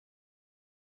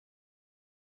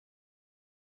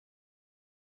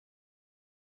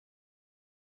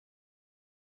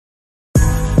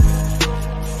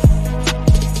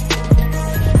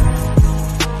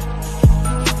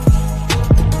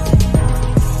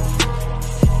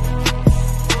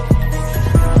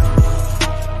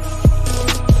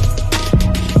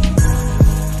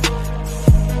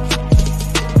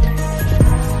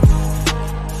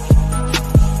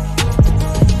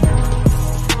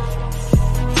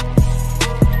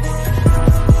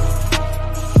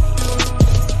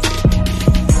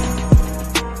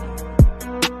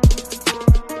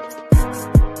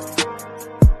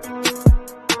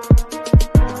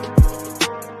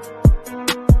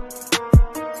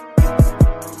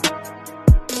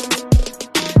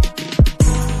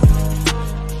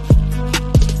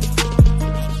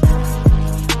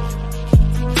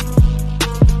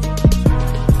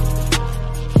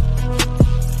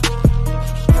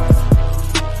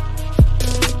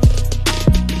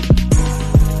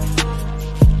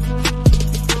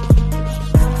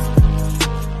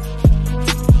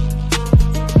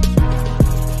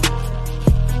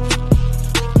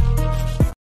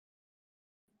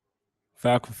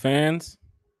Falcon fans,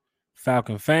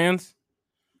 Falcon fans,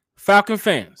 Falcon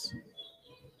fans.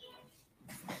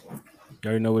 You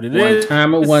already know what it is.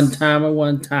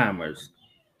 One-timers.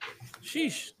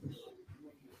 Sheesh.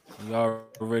 You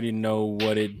already know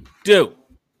what it do.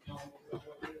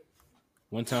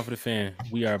 One time for the fan.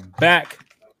 We are back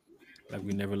like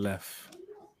we never left.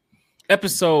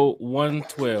 Episode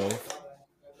 112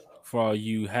 for all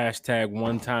you hashtag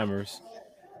one-timers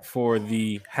for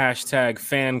the hashtag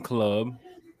fan club.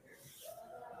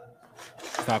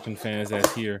 Falcon fans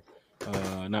that's here.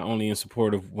 Not only in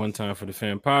support of One Time for the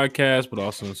Fan podcast, but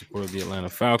also in support of the Atlanta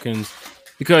Falcons.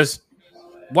 Because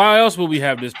why else will we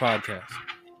have this podcast?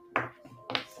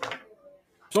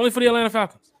 It's only for the Atlanta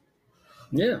Falcons.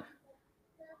 Yeah.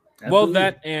 Absolutely. Well,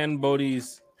 that and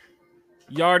Bodie's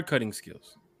yard cutting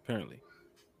skills, apparently.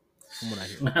 From what I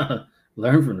hear.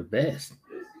 Learn from the best.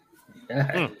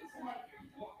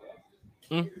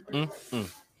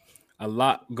 A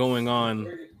lot going on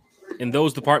in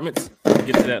those departments. We'll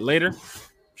get to that later. I'm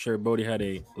sure Bodie had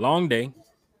a long day.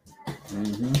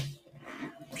 Mm-hmm.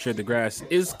 I'm sure the grass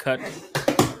is cut.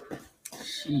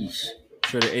 Sheesh. I'm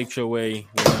sure the HOA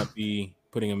will not be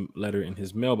putting a letter in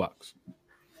his mailbox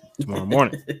tomorrow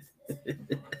morning.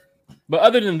 But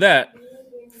other than that,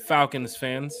 Falcons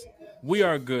fans, we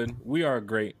are good. We are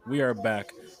great. We are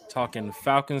back talking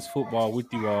Falcons football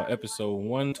with you all. Episode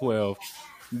 112.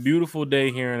 Beautiful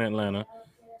day here in Atlanta.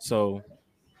 So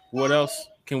what else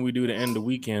can we do to end the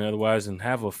weekend otherwise than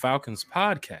have a Falcons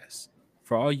podcast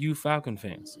for all you Falcon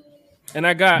fans? And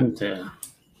I got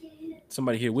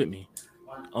somebody here with me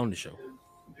on the show.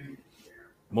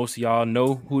 Most of y'all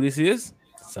know who this is.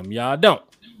 Some of y'all don't.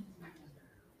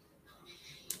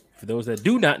 For those that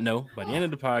do not know, by the end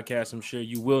of the podcast, I'm sure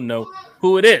you will know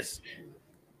who it is.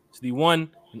 It's the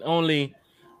one and only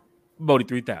Bodie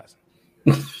 3000.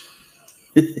 I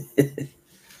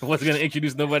wasn't going to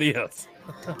introduce nobody else.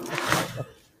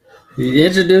 You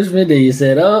introduced me, then you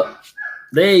said, "Oh,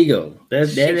 there you go.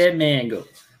 That man go."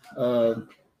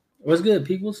 What's good,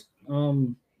 peoples?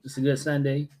 It's a good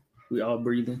Sunday. We all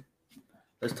breathing.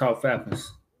 Let's talk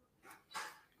Falcons.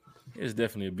 It's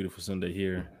definitely a beautiful Sunday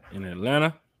here in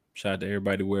Atlanta. Shout out to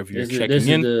everybody wherever you're checking this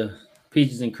in. This is the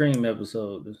Peaches and Cream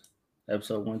episode.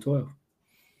 Episode 112.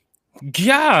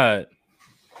 God.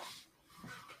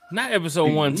 Not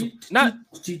episode 1. Not.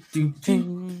 What's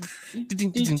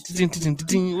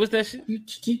that shit?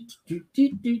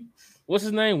 What's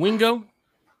his name? Wingo?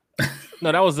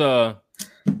 No, that was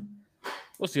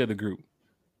what's the other group?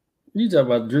 You talk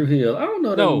about Drew Hill. I don't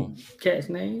know that cat's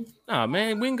name. Nah,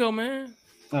 man, Wingo, man.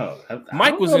 Oh,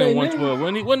 Mike was in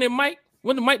 112. Wasn't it Mike?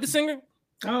 Wasn't Mike the singer?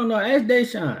 I don't know. Ask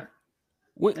Deshaun.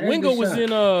 Wingo was in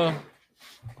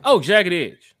Jagged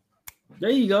Edge.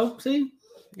 There you go. See?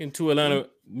 In two Atlanta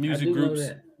music groups.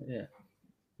 Yeah.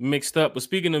 Mixed up. But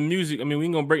speaking of music, I mean, we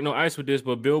ain't gonna break no ice with this,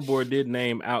 but Billboard did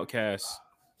name Outkast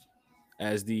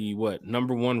as the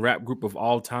number one rap group of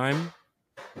all time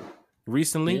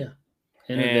recently. Yeah.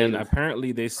 And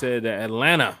apparently they said that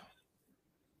Atlanta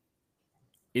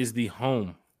is the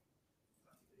home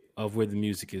of where the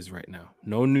music is right now.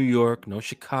 No New York, no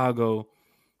Chicago,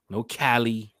 no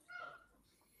Cali,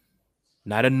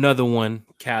 not another one,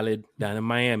 Khaled, down in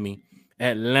Miami.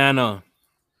 Atlanta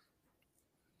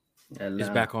is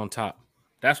back on top.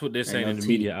 That's what they're saying in the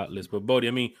media outlets. But Bodie,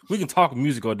 I mean, we can talk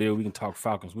music all day, or we can talk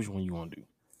Falcons. Which one you want to do?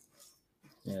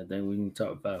 Yeah, I think we can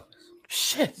talk Falcons.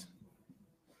 Shit.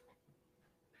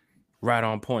 Right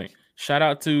on point. Shout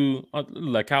out to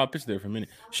like Kyle pitched there for a minute.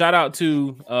 Shout out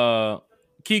to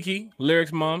Kiki,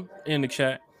 Lyrics Mom, in the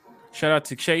chat. Shout out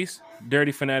to Chase,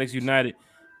 Dirty Fanatics United,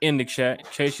 in the chat.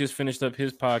 Chase just finished up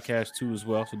his podcast too as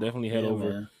well. So definitely head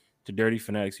over to Dirty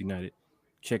Fanatics United.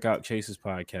 Check out Chase's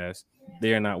podcast.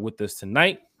 They are not with us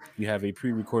tonight. We have a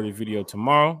pre-recorded video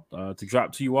tomorrow to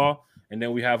drop to you all. And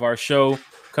then we have our show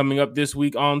coming up this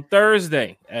week on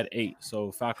Thursday at 8.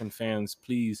 So Falcon fans,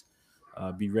 please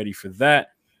be ready for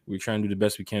that. We're trying to do the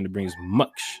best we can to bring as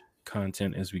much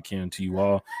content as we can to you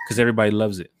all because everybody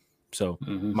loves it. So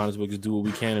might as well just do what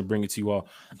we can and bring it to you all.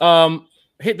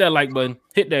 Hit that like button,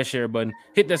 hit that share button,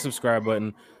 hit that subscribe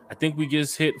button. I think we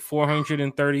just hit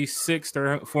 436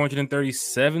 or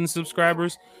 437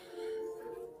 subscribers.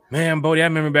 Man, Bodie, I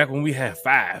remember back when we had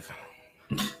 5.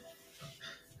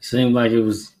 Seemed like it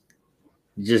was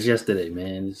just yesterday,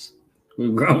 man.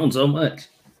 We've grown so much,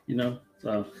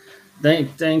 So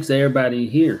thanks to everybody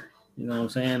here. You know what I'm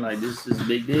saying? Like, this is a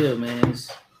big deal, man. It's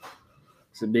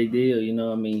a big deal.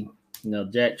 I mean,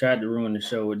 Jack tried to ruin the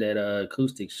show with that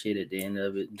acoustic shit at the end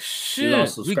of it.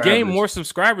 Shit, we gained more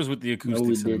subscribers with the acoustic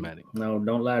cinematic. No,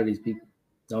 don't lie to these people.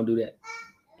 Don't do that.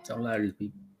 Don't lie to these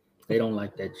people. They don't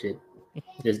like that shit.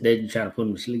 They trying to put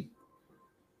them to sleep.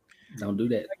 Don't do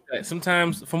that.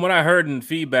 Sometimes, from what I heard in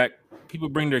feedback, people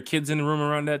bring their kids in the room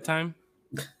around that time.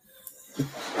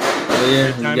 Oh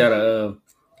yeah, you got a.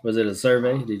 Was it a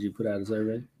survey? Did you put out a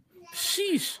survey?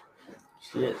 Sheesh.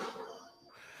 Shit.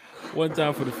 One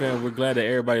time for the fan. We're glad that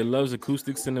everybody loves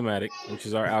acoustic cinematic, which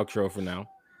is our outro for now.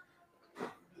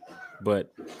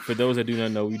 But for those that do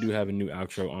not know, we do have a new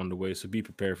outro on the way, so be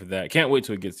prepared for that. Can't wait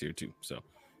till it gets here too. So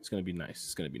it's gonna be nice.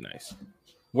 It's gonna be nice.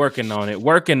 Working on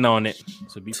it.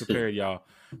 So be prepared, y'all.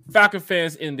 Falcon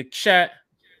fans in the chat.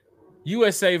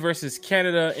 USA versus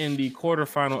Canada in the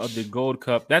quarterfinal of the Gold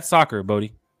Cup. That's soccer,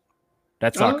 Bodie.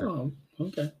 That's soccer. Oh,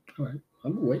 okay. All right.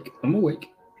 I'm awake.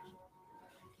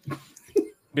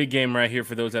 Big game right here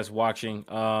for those that's watching.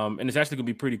 And it's actually going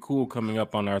to be pretty cool coming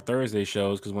up on our Thursday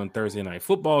shows because when Thursday night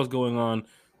football is going on,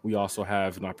 we also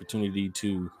have an opportunity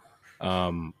to,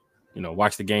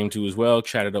 watch the game too as well,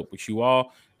 chat it up with you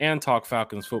all, and talk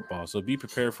Falcons football. So be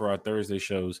prepared for our Thursday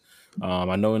shows.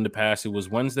 I know in the past it was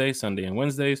Sunday and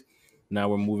Wednesdays. Now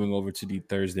we're moving over to the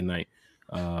Thursday night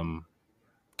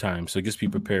time. So just be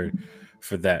prepared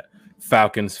for that.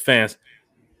 Falcons fans.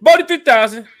 Bodie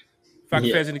 3000.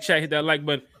 Falcons fans in the chat, hit that like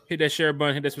button, hit that share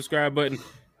button, hit that subscribe button.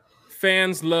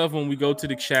 Fans love when we go to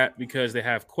the chat because they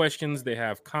have questions, they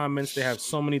have comments, they have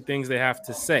so many things they have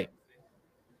to say.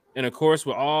 And of course,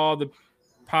 with all the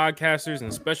podcasters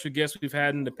and special guests we've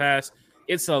had in the past,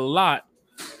 it's a lot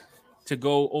to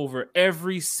go over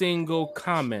every single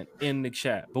comment in the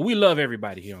chat. But we love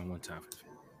everybody here on One Time for the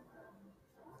Fan.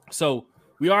 So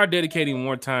we are dedicating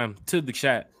more time to the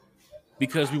chat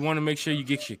because we want to make sure you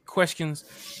get your questions,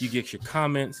 you get your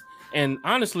comments. And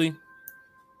honestly,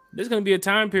 there's going to be a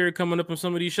time period coming up on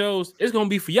some of these shows. It's going to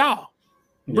be for y'all.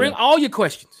 Bring all your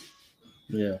questions.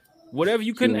 Yeah. Whatever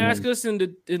you couldn't ask us in the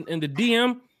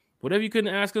DM, whatever you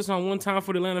couldn't ask us on One Time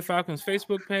for the Atlanta Falcons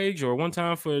Facebook page or One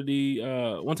Time for the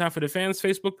Fans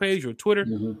Facebook page or Twitter,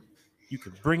 you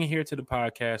could bring it here to the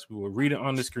podcast. We will read it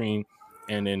on the screen,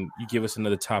 and then you give us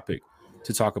another topic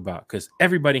to talk about because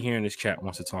everybody here in this chat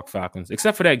wants to talk Falcons,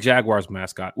 except for that Jaguars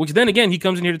mascot, which then again, he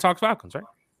comes in here to talk Falcons, right?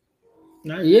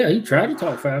 Yeah, he tried to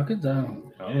talk Falcons. I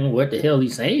don't know what the hell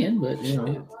he's saying, but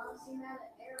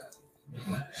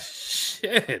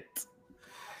Shit.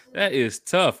 That is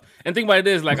tough. And think about it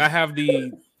is, like, I have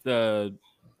the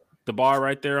bar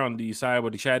right there on the side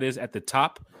where the chat is at the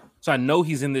top. So I know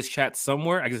he's in this chat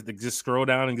somewhere. I just scroll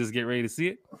down and just get ready to see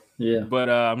it. Yeah. But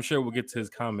I'm sure we'll get to his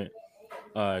comment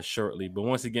shortly. But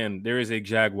once again, there is a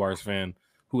Jaguars fan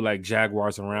who like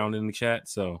Jaguars around in the chat.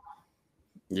 So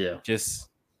yeah, just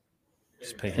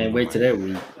pay. Can't wait till that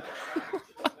week.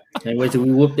 Can't wait till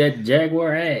we whoop that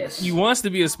Jaguar ass. He wants to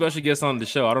be a special guest on the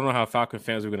show. I don't know how Falcon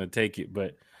fans are going to take it,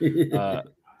 but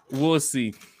we'll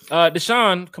see.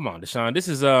 Deshaun, come on, Deshaun. This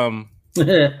is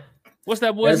what's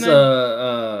that boy's name?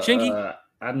 Chingy.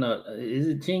 I know. Is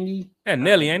it Chingy? Yeah,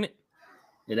 Nelly, ain't it?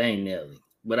 It ain't Nelly,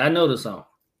 but I know the song.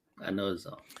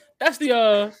 That's the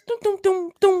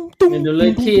and the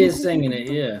little kid singing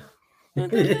it. Yeah.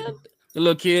 The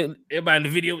little kid, everybody in the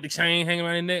video with the chain hanging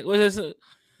around their neck.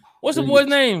 What's the boy's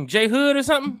name? J Hood or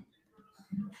something?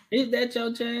 Is that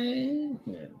your chain?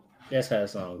 Yeah. That's how the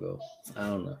song goes. I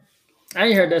don't know. I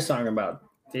ain't heard that song in about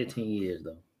 15 years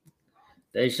though.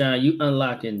 Deshaun, you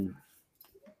unlocking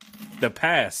the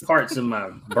past parts of my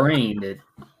brain that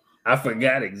I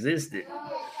forgot existed.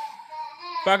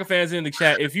 Falcon fans in the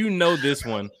chat, if you know this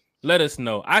one, let us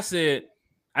know. I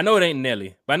know it ain't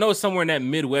Nelly, but I know it's somewhere in that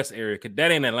Midwest area because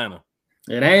that ain't Atlanta.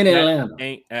 It ain't Atlanta.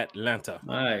 Ain't Atlanta.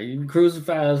 All right, you can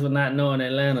crucify us for not knowing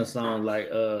Atlanta song like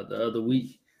the other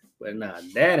week, but nah,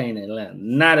 that ain't Atlanta.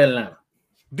 Not Atlanta.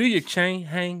 Do your chain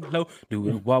hang low? Do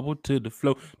it wobble to the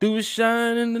floor? Do it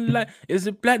shine in the light? Is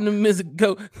it platinum? Is it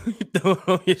gold? You throw it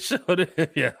on your shoulder.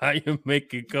 Yeah, how you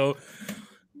make it go?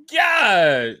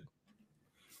 God.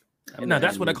 Now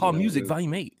that's what I call music,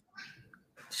 volume 8.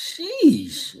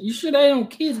 Sheesh. You sure they on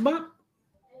Kids Bop?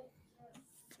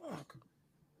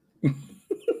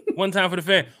 One time for the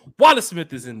fan. Wallace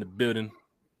Smith is in the building.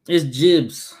 It's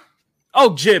Gibbs.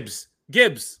 Oh, Gibbs.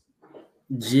 Gibbs.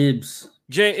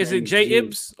 J, is it J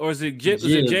Ibs or is it Gibbs?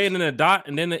 Is it J and then a dot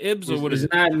and then the Ibs or what is it?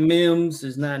 It's not Mims.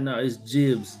 It's not. No, it's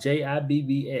Gibbs.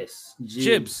 Jibbs.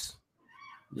 Gibbs.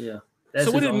 Yeah. That's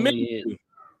so what did Mims do?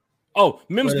 Oh,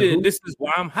 Mims did. This is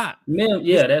why I'm hot. Mims.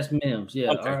 Yeah, that's Mims.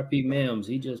 Yeah, okay. R.I.P. Mims.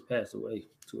 He just passed away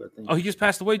too. I think. Oh, he just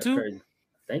passed away too. Crazy.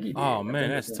 I think he did. Oh man,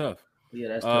 that's tough. Yeah,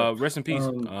 that's tough. Rest in peace.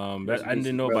 I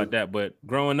didn't know about that, but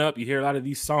growing up, you hear a lot of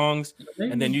these songs,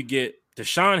 and then you get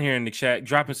Deshaun here in the chat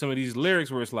dropping some of these lyrics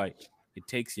where it's like, it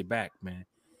takes you back, man.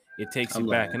 It takes you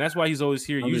back, and that's why he's always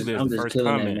here. Usually, as the first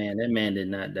comment. That man did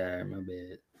not die. My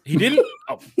bad. He didn't?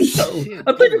 Oh, No, shit.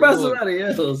 I'm thinking about Lord. somebody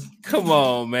else. Come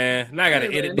on, man. Now I got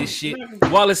to edit this shit.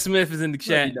 Wallace Smith is in the No,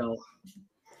 chat. you don't.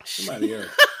 Somebody else.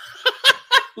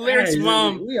 Lyrics Hey,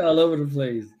 mom we all over the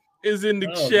place. is in the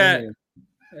Oh, chat. man.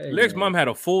 Hey, Lyrics man. mom had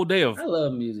a full day of I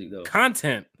love music though.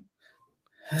 content.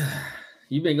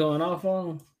 You been going off on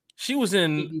them? She was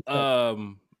in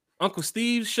Uncle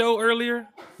Steve's show earlier,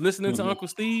 listening to Uncle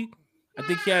Steve. I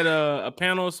think he had a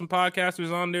panel of some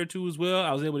podcasters on there too as well.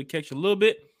 I was able to catch a little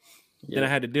bit. Then I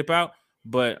had to dip out,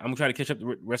 but I'm gonna try to catch up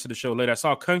the rest of the show later. I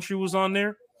saw Country was on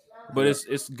there, but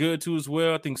it's good too as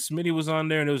well. I think Smitty was on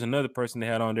there, and there was another person they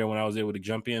had on there when I was able to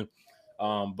jump in.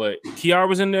 But Kiara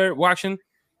was in there watching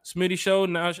Smitty's show.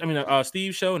 Now,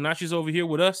 Steve's show. Now she's over here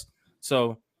with us.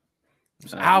 So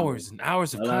hours and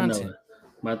hours of content.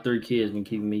 My 3 kids been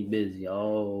keeping me busy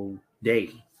all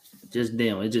day. Just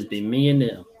them. It's just been me and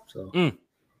them. So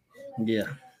yeah.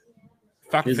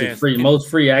 Falcon this fans is free.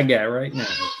 Most free I got right now.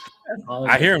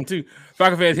 I hear him too.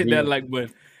 Falcon fans, hit that like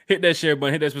button, hit that share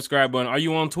button, hit that subscribe button. Are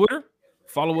you on Twitter?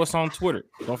 Follow us on Twitter.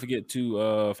 Don't forget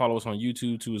to follow us on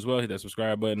YouTube too as well. Hit that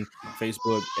subscribe button.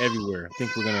 Facebook, everywhere. I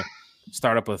think we're gonna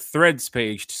start up a Threads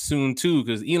page soon too,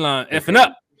 because Elon effing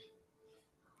up.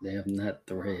 They have not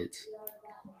Threads.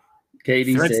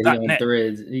 KD said he on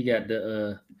Threads. He got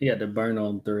the burn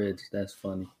on Threads. That's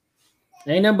funny.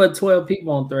 Ain't nothing but 12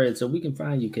 people on Threads, so we can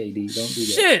find you, KD. Don't do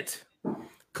that. Shit.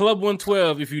 Club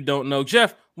 112, if you don't know.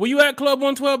 Jeff, were you at Club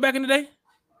 112 back in the day?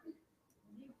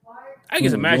 I can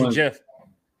just imagine Jeff.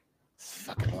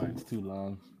 Fucking line, it's too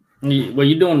long. Were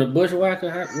you doing the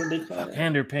bushwhacker? What they call it?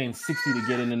 And they're paying $60 to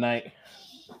get in tonight.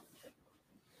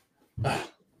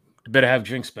 Better have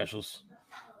drink specials.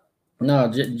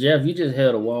 No, Jeff, you just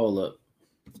held a wall up.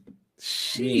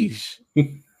 Sheesh.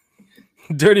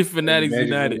 Dirty Fanatics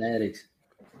United. Fanatics.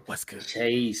 What's good?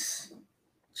 Chase,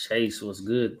 what's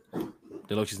good?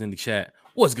 Deluxe is in the chat.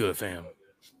 What's good, fam?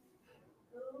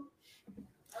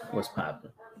 What's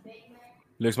poppin'?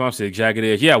 Lex Mom said Jagged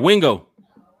Edge. Yeah, Wingo.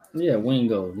 Yeah,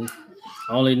 Wingo.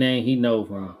 Only name he know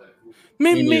from.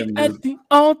 Meet me at the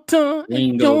altar.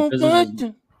 Wingo. This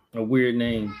is a weird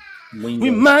name. Wingo.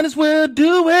 We might as well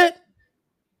do it.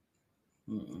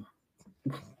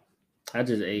 I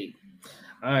just ate.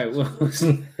 All right, what's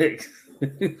next?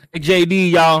 Hey,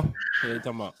 JD, y'all. What are you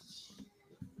talking about?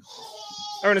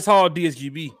 Ernest Hall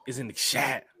DSGB is in the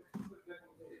chat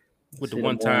with the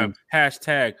one-time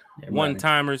hashtag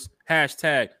one-timers,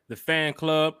 hashtag the fan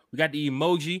club. We got the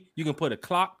emoji. You can put a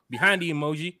clock behind the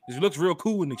emoji. It looks real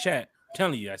cool in the chat. I'm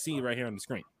telling you, I see it right here on the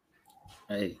screen.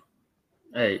 Hey,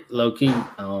 low key, I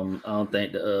don't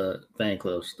think the fan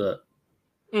club stuck.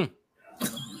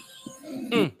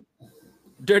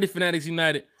 Dirty Fanatics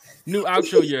United. New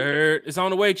outro you heard. It's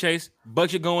on the way, Chase.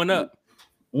 Budget going up.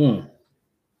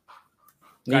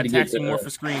 Got to tax you more for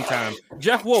screen time.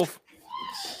 Jeff Wolf.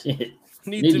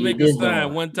 Need to make a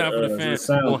sign one time for the fans.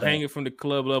 We'll hang it from the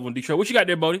club level in Detroit. What you got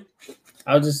there, Bodie?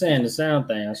 I was just saying the sound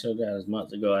thing. I showed that as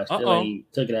months ago. I still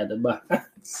ain't took it out the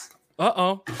box.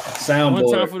 Soundboard.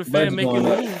 One time for the fan making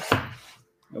moves.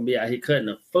 Gonna be out here cutting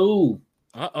a fool.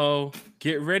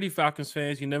 Get ready, Falcons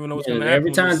fans. You never know what's gonna happen.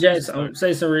 Every time Jackson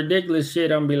say some ridiculous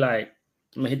shit, I'm gonna be like,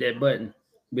 I'm gonna hit that button.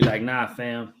 Be like, nah,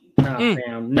 fam. Nah,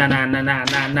 fam. Nah,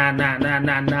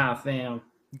 fam.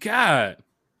 God.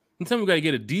 I'm telling you, we gotta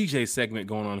get a DJ segment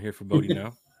going on here for Bodie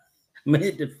now. I'm gonna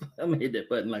hit that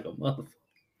button like a motherfucker.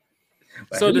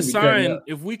 So the sign,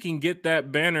 if we can get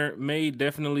that banner made,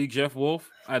 definitely Jeff Wolf.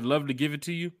 I'd love to give it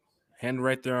to you. Hand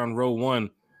right there on row 1.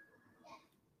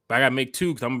 But I gotta make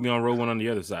 2 because I'm gonna be on row 1 on the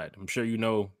other side. I'm sure you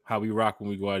know how we rock when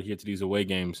we go out here to these away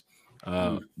games.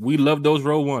 We love those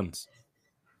row 1s.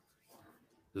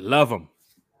 Love them.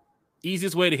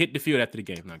 Easiest way to hit the field after the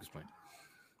game. Not just playing.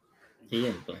 He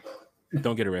ain't playing.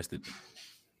 Don't get arrested.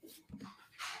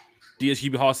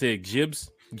 DSGB Hall said Jibs.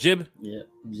 Jib? Yeah,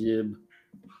 Jib.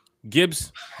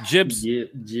 Gibbs? Jibs?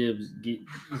 Jibs.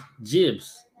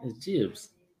 It's Jibs,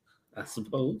 I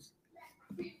suppose.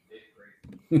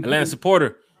 Atlanta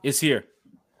supporter is here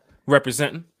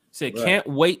representing. Said, can't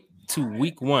wait to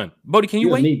week 1. Bodie, can you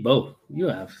wait? And me both. You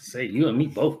have to say you and me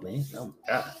both, man. Oh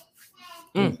my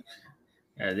God.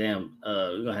 Goddamn.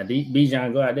 We're gonna have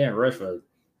Bijan go out there and rush for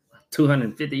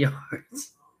 250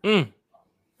 yards. The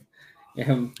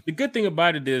good thing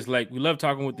about it is, like, we love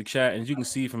talking with the chat, and you can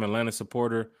see from Atlanta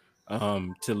supporter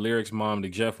to Lyrics Mom to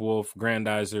Jeff Wolf,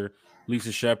 Grandizer,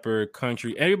 Lisa Shepard,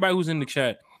 Country, everybody who's in the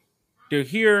chat. They're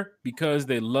here because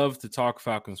they love to talk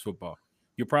Falcons football.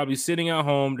 You're probably sitting at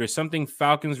home. There's something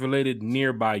Falcons related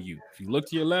nearby you. If you look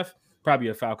to your left, probably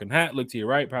a Falcon hat. Look to your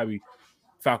right, probably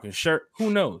Falcon shirt.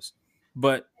 Who knows?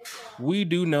 But we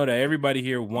do know that everybody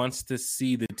here wants to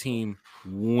see the team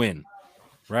win.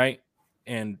 right?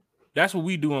 And that's what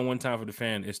we do on One Time for the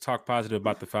Fan is talk positive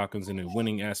about the Falcons and the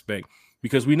winning aspect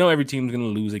because we know every team's going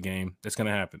to lose a game. That's going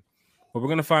to happen. But we're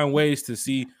going to find ways to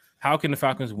see how can the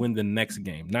Falcons win the next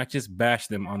game, not just bash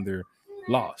them on their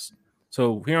loss.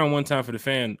 So here on One Time for the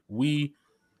Fan, we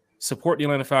support the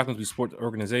Atlanta Falcons. We support the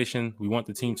organization. We want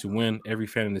the team to win. Every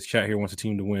fan in this chat here wants the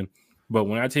team to win. But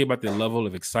when I tell you about the level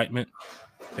of excitement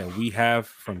that we have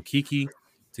from Kiki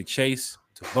to Chase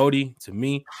to Bodie to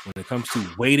me when it comes to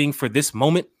waiting for this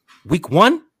moment, week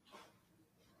 1,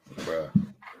 bro.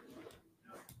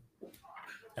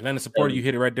 Atlanta supporter, you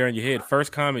hit it right there in your head.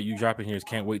 First comment you drop in here is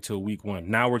can't wait till week 1.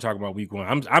 Now we're talking about week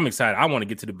 1. I'm excited. I want to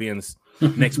get to the bins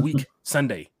next week,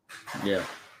 Sunday. Yeah.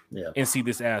 And see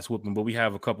this ass whooping. But we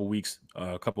have a couple weeks,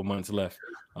 a couple months left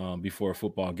before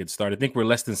football gets started. I think we're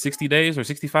less than 60 days or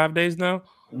 65 days now.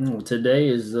 Today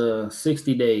is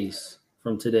 60 days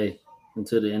from today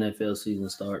until the NFL season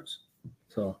starts.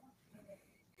 So,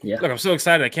 yeah. Look, I'm so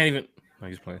excited. I can't even. Oh,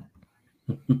 he's playing.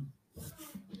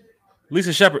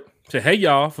 Lisa Shepard said, hey,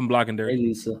 y'all, from Block and Dirt. Hey,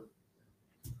 Lisa.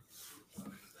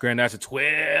 Grandmaster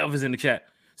 12 is in the chat.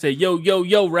 Say,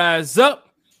 yo, rise up.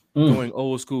 Going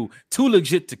old school. Too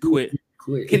legit to quit.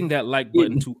 Hitting that like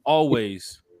button to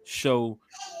always show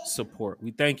support.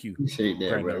 We thank you. Appreciate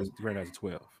that, Grandmaster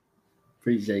 12.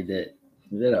 Appreciate that.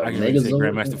 I can say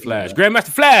Grandmaster Flash.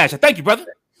 Grandmaster Flash. I thank you, brother.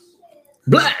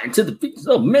 Blind to the feet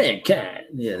of mankind.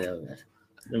 Yeah,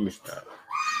 let me stop.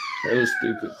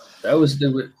 That was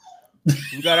stupid.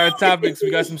 We got our topics. We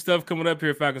got some stuff coming up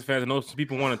here, Falcons fans. I know some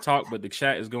people want to talk, but the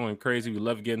chat is going crazy. We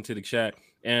love getting to the chat.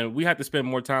 And we have to spend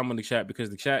more time on the chat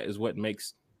because the chat is what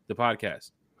makes the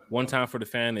podcast. One Time for the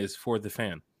Fan is for the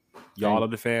fan. Y'all are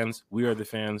the fans. We are the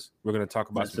fans. We're going to talk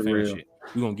about some fan shit.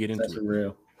 We're going to get into it.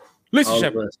 Real. Listen,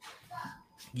 Shepard.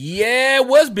 Yeah, it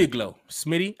was Big Low.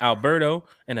 Smitty, Alberto,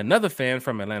 and another fan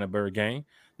from Atlanta Bird Gang.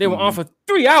 They were on for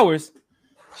 3 hours.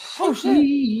 Oh,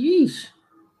 shit.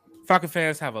 Falcon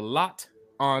fans have a lot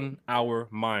on our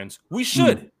minds. We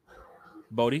should.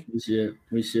 Bodie.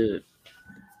 We should.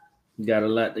 Got a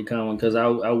lot to come on because I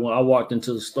walked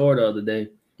into the store the other day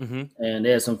and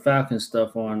they had some Falcon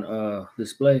stuff on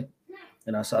display,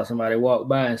 and I saw somebody walk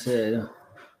by and said,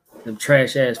 "Them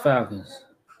trash ass Falcons,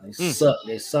 they suck.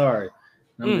 They sorry."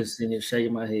 And I'm just sitting here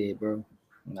shaking my head, bro.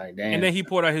 I'm like, damn. And then he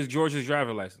pulled out his Georgia's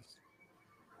driver's license.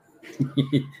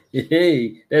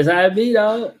 Hey, that's how it be,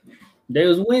 dog. They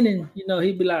was winning,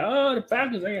 he'd be like, "Oh, the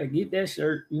Falcons, I gotta get that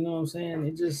shirt." You know what I'm saying?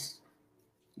 It just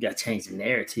got to change the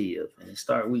narrative and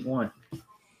start week 1. I'm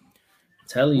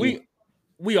telling you.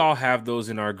 We all have those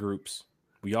in our groups.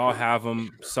 We all have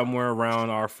them somewhere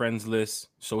around our friends list,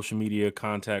 social media,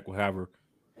 contact, whatever.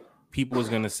 People is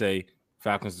going to say,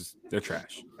 Falcons, they're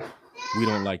trash. We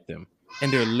don't like them.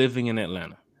 And they're living in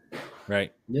Atlanta,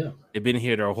 right? Yeah. They've been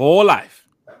here their whole life.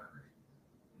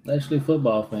 Actually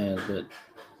football fans, but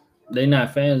they're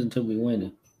not fans until we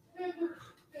win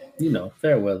it.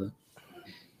 Fair weather.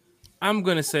 I'm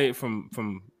gonna say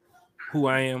from who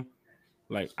I am,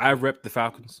 like I rep the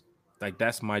Falcons, like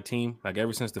that's my team. Like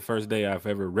ever since the first day I've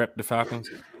ever repped the Falcons,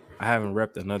 I haven't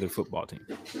repped another football team,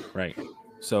 right?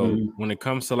 So when it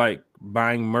comes to like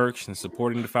buying merch and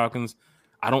supporting the Falcons,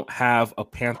 I don't have a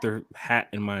Panther hat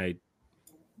in my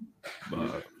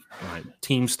my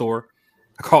team store.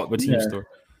 I call it my team store.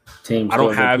 I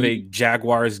don't have a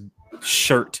Jaguars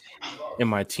shirt in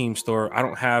my team store. I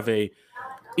don't have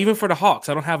even for the Hawks,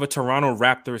 I don't have a Toronto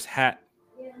Raptors hat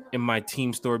in my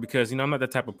team store because, I'm not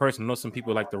that type of person. I know some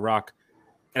people like to rock,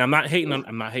 and I'm not hating.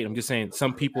 I'm just saying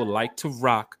some people like to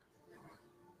rock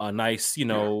a nice,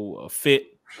 fit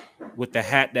with the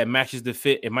hat that matches the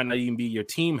fit. It might not even be your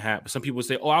team hat, but some people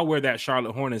say, "Oh, I'll wear that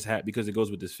Charlotte Hornets hat because it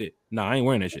goes with this fit." No, I ain't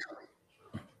wearing that shit.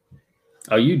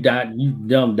 Oh, you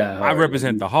dumb die hard. I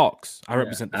represent the Hawks. I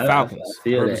represent the Falcons.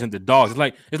 I represent the Dogs.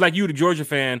 It's like you, the Georgia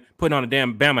fan, putting on a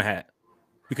damn Bama hat.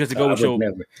 Because it goes with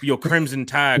your crimson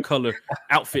tide color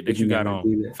outfit that you got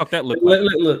on. Fuck that look.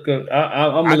 Look.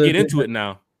 I'll get into it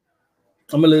now.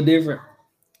 I'm a little different.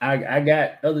 I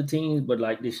got other teams, but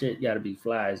like this shit got to be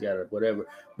fly. It's got to whatever.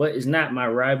 But it's not my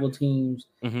rival teams,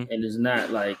 and it's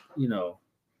not like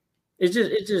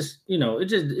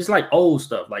it's like old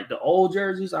stuff. Like the old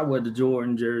jerseys, I wear the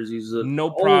Jordan jerseys. No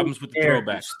problems with the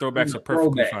throwbacks. Throwbacks are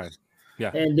perfectly fine.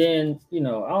 Yeah. And then, I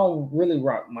don't really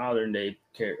rock modern day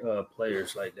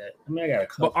players like that. I mean, I got a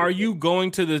couple. But are you going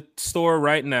to the store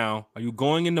right now? Are you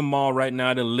going in the mall right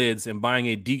now to Lids and buying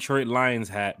a Detroit Lions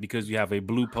hat because you have a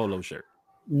blue polo shirt?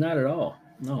 Not at all.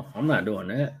 No, I'm not doing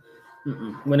that.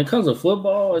 When it comes to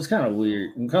football, it's kind of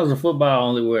weird. When it comes to football, I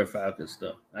only wear Falcons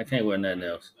stuff. I can't wear nothing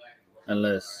else.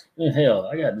 Unless, hell,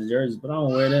 I got the jerseys, but I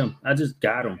don't wear them. I just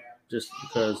got them just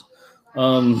because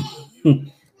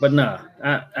But nah,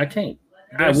 I can't.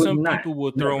 I There's would some not. people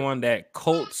will Never. throw on that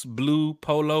Colts blue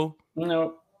polo,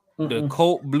 No. the Mm-mm.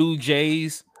 Colt blue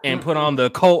Jays, and put on the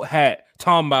Colt hat.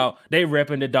 Talking about they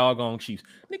repping the doggone Chiefs.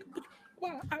 Nigga,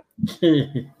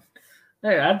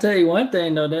 Hey, I tell you one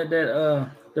thing though, that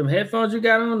them headphones you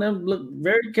got on, them look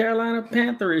very Carolina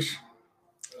Pantherish.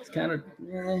 It's kind of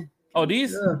oh,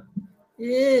 these?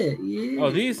 yeah.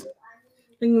 Oh, these?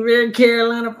 Looking very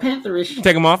Carolina Pantherish.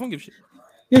 Take them off. I don't give a shit.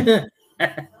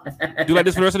 Do like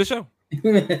this for the rest of the show.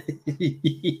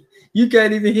 You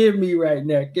can't even hear me right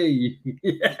now, can you?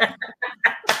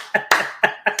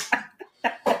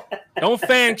 Don't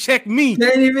fan check me.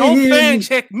 Can't even Don't hear fan me.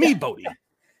 check me, Bodie.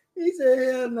 He said,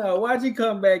 "Hell no! Why'd you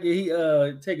come back and he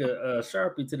take a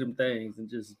Sharpie to them things and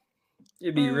just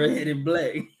it'd be red and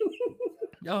black."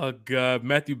 Oh God,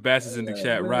 Matthew Bass is in the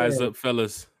chat. man. Rise up,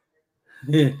 fellas.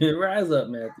 Rise up,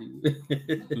 Matthew.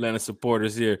 Atlanta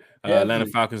supporters here. Definitely. Atlanta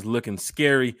Falcons looking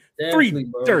scary. Definitely,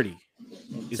 bro. 330.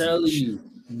 I'm telling you,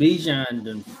 Bijan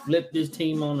done flipped this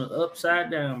team on the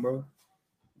upside down, bro.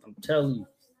 I'm telling you.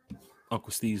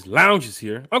 Uncle Steve's lounge is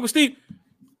here. Uncle Steve.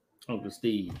 Uncle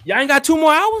Steve. Y'all ain't got 2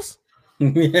 more hours?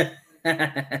 Shout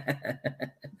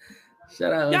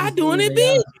out. Y'all Uncle doing Steve, it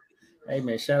big. Hey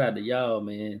man, shout out to y'all,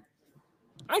 man.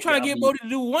 I'm trying to get Bodie to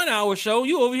do 1 hour show.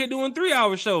 You over here doing 3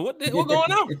 hour show. What going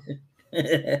on?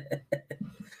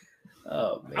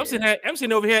 Oh man. I'm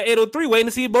sitting over here at 8:03 waiting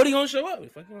to see if Bodie gonna show up.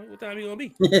 What time he gonna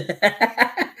be?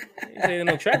 Ain't saying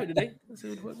no traffic today. Let's see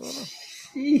what's going on.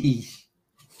 Sheesh.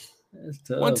 That's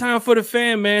tough. One time for the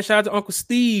fan, man. Shout out to Uncle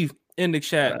Steve in the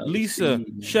chat. Shout out Lisa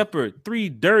Steve, man. Shepard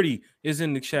 330 is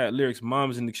in the chat. Lyrics Mom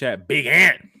is in the chat. Big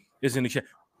Ant is in the chat.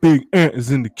 Big Ant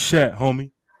is in the chat,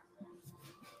 homie.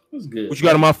 That's good. What you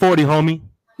got on my 40, homie?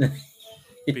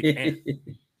 Big Ant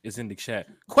is in the chat.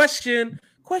 Question.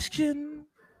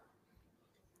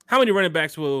 How many running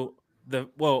backs will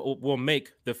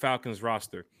make the Falcons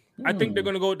roster? I think they're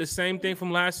going to go with the same thing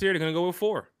from last year. They're going to go with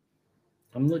 4.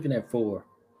 I'm looking at 4.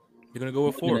 They're going to go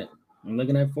with 4. I'm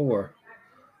looking at 4.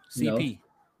 CP,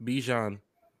 Bijan,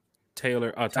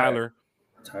 Tyler,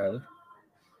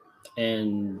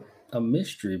 and a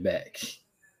mystery back.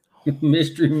 The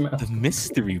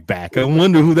mystery back. I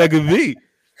wonder who that could be.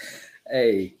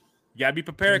 Hey, you gotta be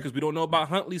prepared because we don't know about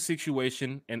Huntley's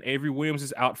situation, and Avery Williams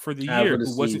is out for the year,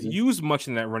 who wasn't used much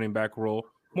in that running back role.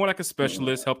 More like a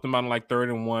specialist, helped him out in like 3rd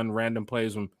and 1 random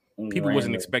plays when people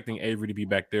wasn't expecting Avery to be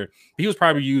back there. But he was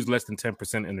probably used less than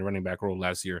 10% in the running back role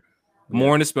last year.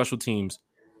 More in the special teams.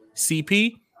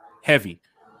 CP, heavy.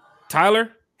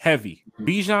 Tyler, heavy.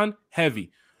 Bijan,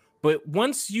 heavy. But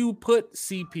once you put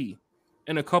CP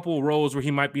in a couple of roles where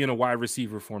he might be in a wide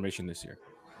receiver formation this year,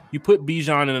 you put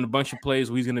Bijan in a bunch of plays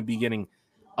where he's going to be getting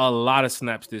a lot of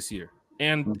snaps this year,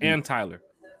 and Tyler.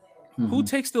 Who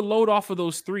takes the load off of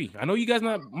those 3? I know you guys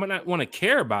might not want to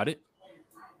care about it,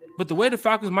 but the way the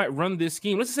Falcons might run this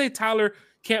scheme, let's just say Tyler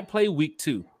can't play week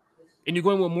 2, and you're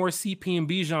going with more CP and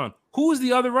Bijan. Who is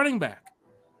the other running back?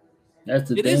 That's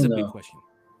the thing. It is a big question.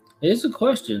 It's a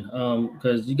question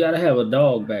because you got to have a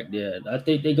dog back there. I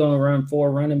think they're going to run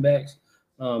 4 running backs,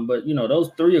 but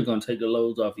those 3 are going to take the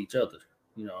loads off each other.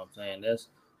 You know what I'm saying?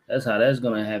 That's how that's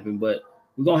going to happen. But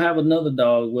we're going to have another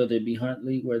dog, whether it be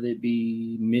Huntley, whether it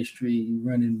be mystery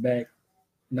running back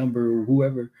number,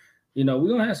 whoever. We're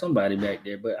going to have somebody back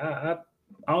there. But I'm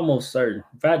almost certain.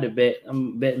 If I had to bet, I'm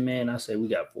a betting man, I say we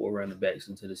got 4 running backs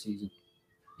into the season.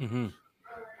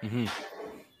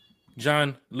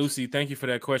 John, Lucy, thank you for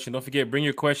that question. Don't forget, bring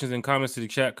your questions and comments to the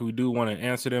chat because we do want to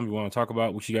answer them. We want to talk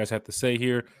about what you guys have to say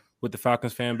here with the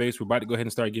Falcons fan base. We're about to go ahead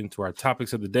and start getting to our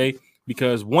topics of the day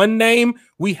because one name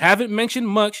we haven't mentioned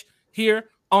much here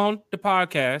on the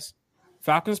podcast,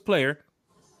 Falcons player,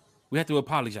 we have to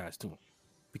apologize to him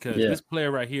because this player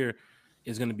right here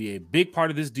is going to be a big part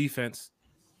of this defense,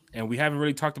 and we haven't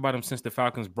really talked about him since the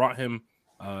Falcons brought him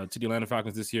to the Atlanta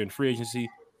Falcons this year in free agency,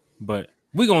 but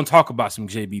we're going to talk about some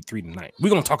JB3 tonight. We're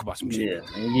going to talk about some JB3. Yeah,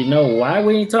 and you know why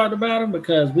we ain't talked about him?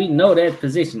 Because we know that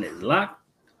position is locked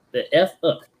the F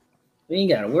up. We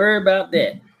ain't got to worry about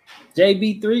that.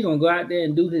 JB3 going to go out there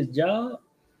and do his job.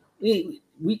 We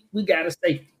got a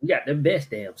safety. We got the best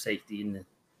damn safety in the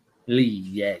league,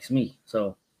 you ask me.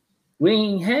 So we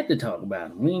ain't had to talk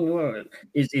about him. We ain't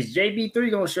is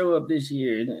JB3 going to show up this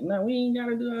year? No, we ain't got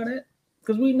to do all that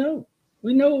because we know.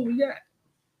 We know what we got.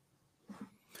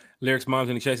 Lyrics Mom's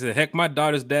in the chat said, heck, my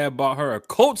daughter's dad bought her a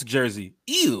Colts jersey.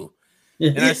 Ew.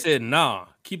 And I said, nah,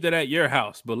 keep that at your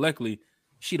house. But luckily,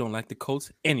 she don't like the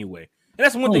Colts anyway. And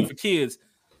that's one thing for kids.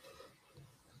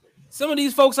 Some of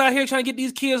these folks out here trying to get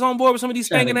these kids on board with some of these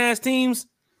stinking ass teams.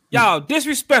 Y'all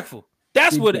disrespectful.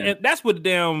 That's what the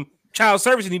damn child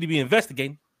services need to be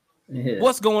investigating. Yeah.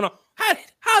 What's going on?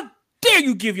 How dare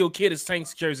you give your kid a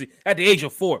Saints jersey at the age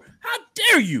of 4? How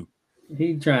dare you?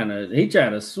 He trying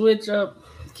to switch up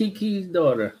Kiki's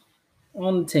daughter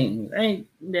on the team. Ain't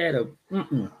that a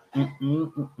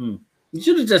You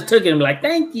should have just took it and be like,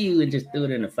 thank you, and just threw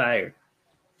it in the fire.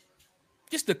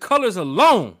 Just the colors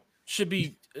alone should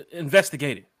be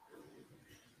investigated.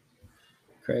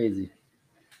 Crazy.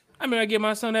 I mean, I get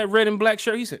my son that red and black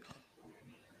shirt. He said,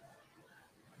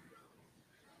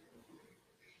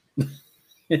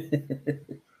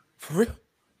 for real?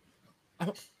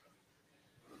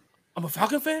 I'm a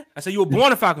Falcon fan? I said, you were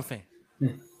born a Falcon fan.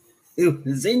 It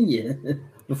was in you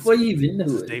before you even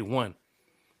knew it. Day one.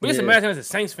 But just imagine as a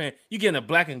Saints fan, you getting a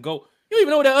black and gold. You don't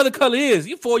even know what that other color is.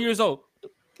 You're 4 years old.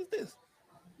 Look at this.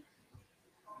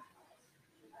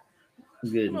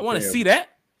 Good. I want to see that.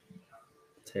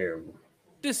 Terrible.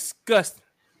 Disgusting.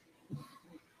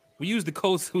 We used the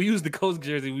Colts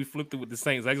jersey. We flipped it with the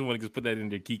Saints. I just want to just put that in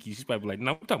there, Kiki. She's probably like,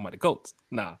 no, I'm talking about the Colts.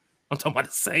 Nah, I'm talking about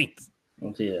the Saints.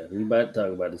 Yeah, we about to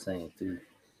talk about the Saints too.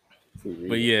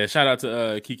 But yeah, shout out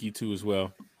to Kiki too as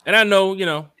well. And I know,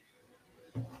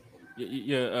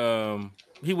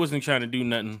 he wasn't trying to do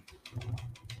nothing,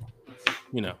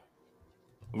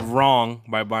 wrong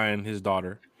by buying his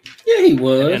daughter. Yeah, he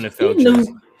was. NFL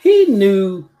jersey. He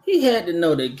knew. He had to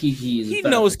know that Kiki is. He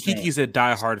knows Kiki's a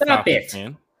diehard Falcon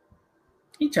fan.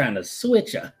 He trying to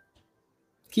switch her.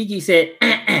 Kiki said,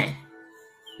 That's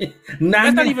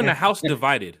not even a house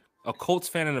divided. A Colts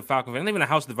fan and a Falcon fan. Not even a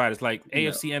house divided. It's like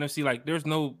AFC, NFC. Like, there's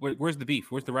no. Where's the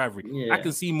beef? Where's the rivalry? Yeah. I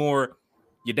can see more.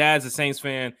 Your dad's a Saints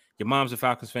fan. Your mom's a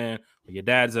Falcons fan. Or your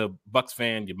dad's a Bucks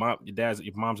fan. Your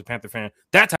mom's a Panther fan.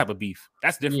 That type of beef.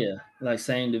 That's different. Yeah, like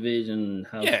same division,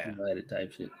 house divided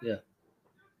type shit. Yeah,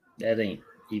 that ain't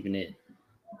even it.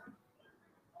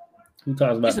 Who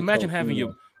talks about? Just imagine having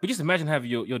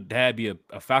your dad be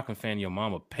a Falcon fan, your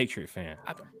mom a Patriot fan.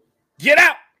 Get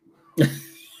out.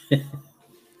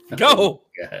 Go.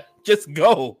 Just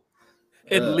go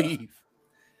and leave.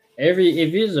 If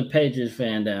you're a Patriots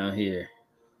fan down here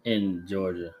in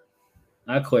Georgia,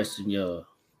 I question your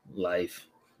life.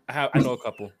 I know a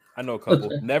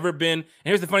couple. Never been. And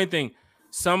here's the funny thing.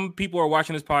 Some people are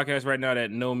watching this podcast right now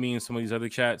that know me and some of these other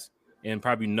chats and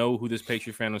probably know who this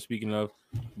Patriot fan I'm speaking of.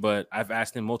 But I've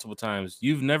asked him multiple times,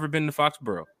 you've never been to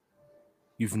Foxborough.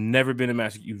 You've never been to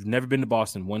Massachusetts. You've never been to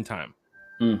Boston one time.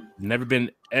 Never been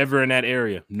ever in that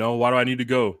area. No, why do I need to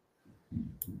go?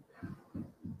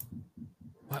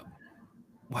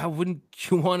 Why wouldn't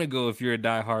you want to go if you're a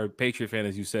diehard Patriot fan,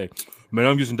 as you say? Man,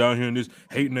 I'm just down here in this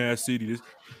hating ass city. What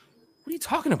are you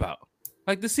talking about?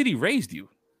 Like, the city raised you.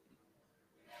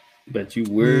 But you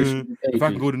were. If I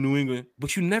can go to New England,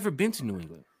 but you never been to New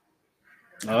England.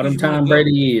 All them Tom Brady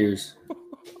years.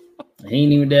 He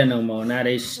ain't even there no more. Now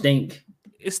they stink.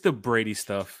 It's the Brady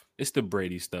stuff.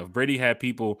 Brady had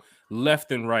people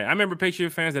left and right. I remember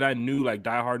Patriot fans that I knew, like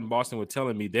diehard in Boston, were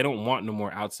telling me they don't want no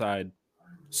more outside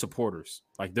supporters.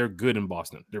 Like, they're good in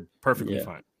Boston. They're perfectly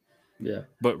fine. Yeah.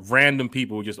 But random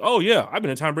people just, oh yeah, I've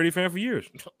been a Tom Brady fan for years.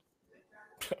 You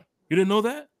didn't know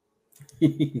that?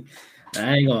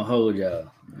 I ain't gonna hold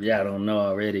y'all. Y'all don't know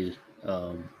already.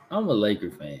 I'm a Laker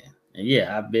fan. And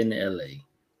yeah, I've been to LA.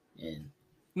 And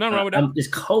nothing wrong with that. It's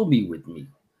Kobe with me.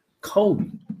 Kobe.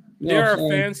 There are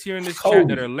fans here in this chat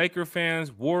that are Laker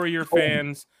fans, Warrior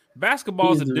fans.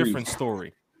 Basketball is a different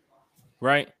story,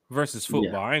 right? Versus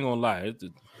football. I ain't gonna lie. It's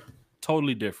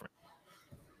totally different.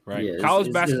 Right? Yeah,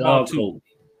 college basketball too. Kobe.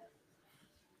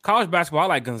 College basketball, I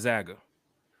like Gonzaga.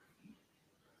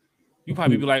 You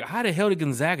probably be like, how the hell did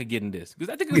Gonzaga get in this?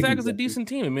 Because I think Gonzaga's a decent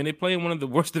team. I mean, they play in one of the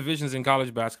worst divisions in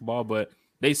college basketball, but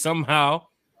they somehow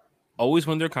always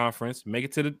win their conference, make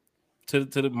it to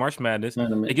the March Madness.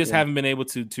 They just haven't been able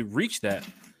to reach that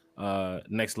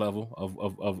next level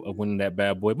of winning that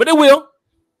bad boy. But they will.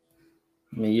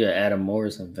 I mean, you're an Adam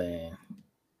Morrison fan.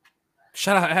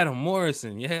 Shout out Adam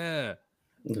Morrison, yeah.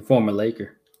 The former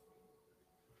Laker.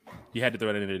 You had to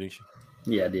throw that in there, didn't you?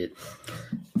 Yeah, I did.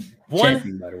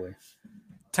 Champion, by the way.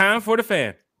 Time for the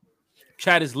fan.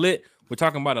 Chat is lit. We're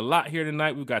talking about a lot here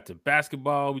tonight. We got the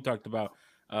basketball. We talked about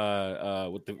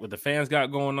what the fans got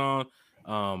going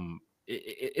on.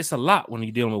 It's a lot when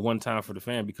you're dealing with one time for the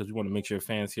fan, because we want to make sure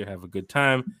fans here have a good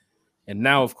time. And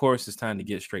now, of course, it's time to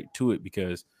get straight to it,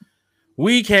 because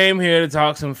we came here to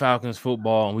talk some Falcons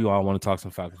football, and we all want to talk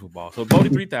some Falcons football. So, Bodie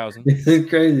 3000. This is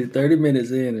crazy. 30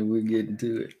 minutes in, and we're getting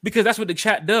to it. Because that's what the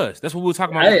chat does. That's what we're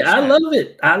talking about. Hey, I love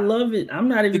it. I'm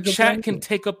not even. The chat can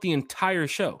take up the entire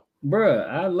show. Bruh,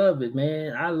 I love it,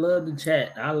 man. I love the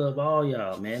chat. I love all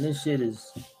y'all, man. This shit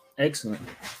is excellent.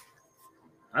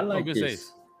 I like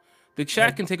this. The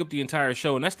chat can take up the entire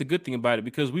show, and that's the good thing about it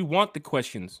because we want the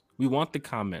questions. We want the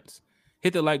comments.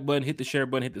 Hit the like button, hit the share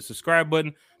button, hit the subscribe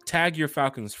button. Tag your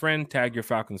Falcons friend, tag your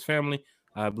Falcons family.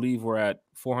 I believe we're at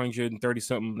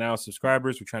 430-something now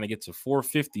subscribers. We're trying to get to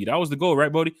 450. That was the goal,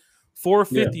 right, Bodie?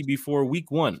 450 before week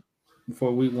 1.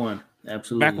 Before week 1,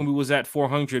 absolutely. Back when we was at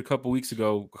 400 a couple weeks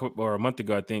ago, or a month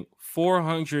ago, I think.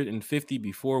 450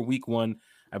 before week 1.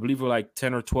 I believe we're like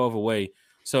 10 or 12 away.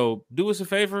 So do us a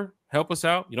favor, help us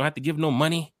out. You don't have to give no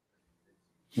money.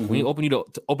 We open you to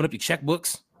open up your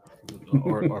checkbooks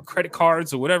or credit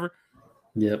cards or whatever.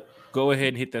 Yep. Go ahead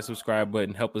and hit that subscribe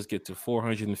button. Help us get to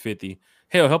 450.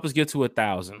 Hell, help us get to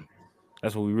 1,000.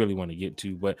 That's what we really want to get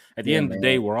to. But at the end of the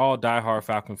day, we're all diehard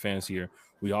Falcon fans here.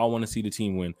 We all want to see the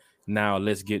team win. Now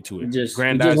let's get to it. We just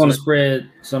want to spread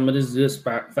some of this good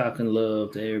Falcon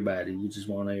love to everybody. You just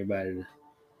want everybody to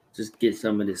just get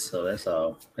some of this. So that's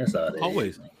all. That's all.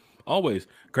 Always.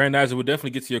 Grandizer will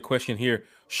definitely get to your question here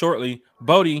shortly.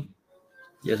 Bodie.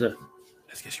 Yes, sir.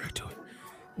 Let's get straight to it.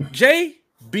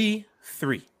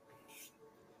 JB3.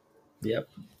 Yep.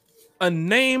 A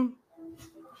name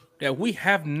that we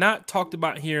have not talked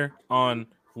about here on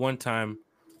One Time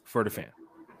for the Fan.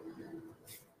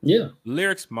 Yeah.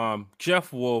 Lyrics Mom,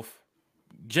 Jeff Wolf,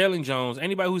 Jalen Jones,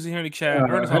 anybody who's in here in the chat.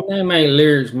 Her name ain't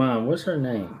Lyrics Mom. What's her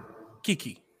name?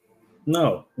 Kiki.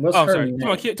 No. What's her name?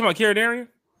 Talking about Kara Darian?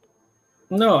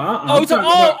 No. No. You talking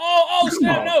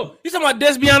about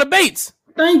Desbiana Bates.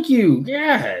 Thank you.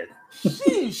 God.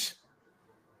 Sheesh.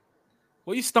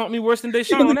 Well, you stomped me worse than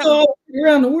Deshaun on that.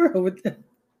 Around the world with that.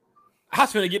 I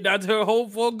was going to get down to her whole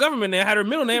full government. They had her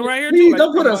middle name right here. Please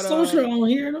don't put a social on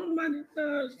here. Nobody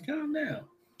calm down.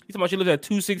 You talking about she lives at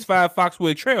 265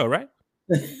 Foxwood Trail, right?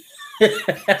 Yeah,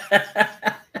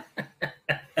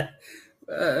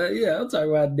 I'm talking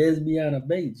about Desbiana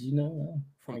Bates,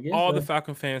 From all the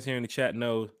Falcon fans here in the chat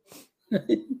know,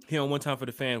 here on One Time for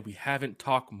the Fan, we haven't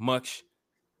talked much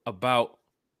about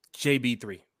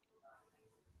JB3.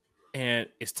 And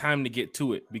it's time to get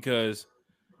to it because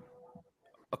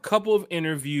a couple of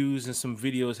interviews and some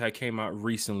videos had came out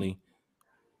recently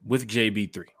with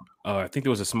JB3. I think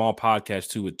there was a small podcast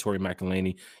too with Tori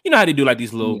McElhaney. You know how they do like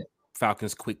these little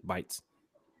Falcons quick bites,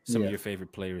 some of your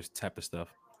favorite players type of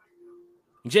stuff.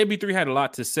 And JB3 had a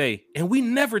lot to say, and we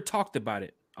never talked about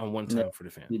it on One Time for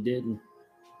the Fan. We didn't.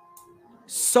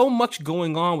 So much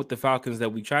going on with the Falcons that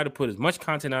we try to put as much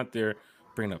content out there,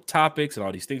 bring up topics and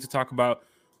all these things to talk about,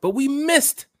 but we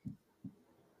missed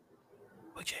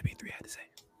what JB3 had to say.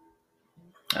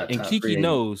 And Kiki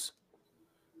knows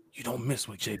you don't miss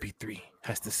what JB3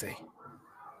 has to say.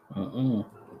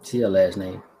 See her last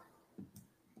name.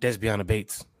 Desbiana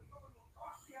Bates.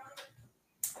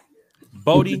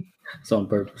 Bodie. It's on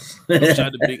purpose.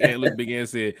 Shout to Big Ant. Look, Big Ant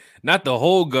said, not the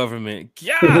whole government.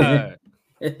 God.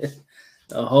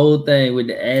 The whole thing with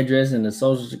the address and the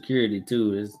social security,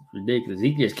 too. It's ridiculous.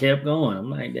 He just kept going. I'm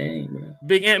like, dang, bro.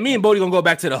 Big Ant, me and Bodie going to go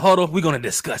back to the huddle. We're going to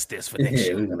discuss this for next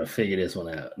year. We're going to figure this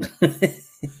one out.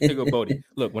 Here go, Bodie.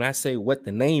 Look, when I say what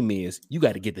the name is, you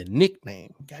got to get the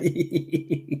nickname.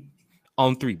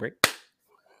 On 3, break.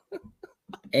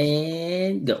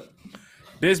 And go.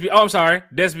 I'm sorry.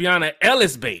 Desbiana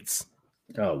Ellis Bates.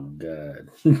 Oh, God.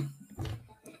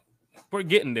 We're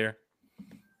getting there.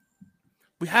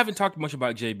 We haven't talked much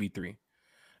about JB3.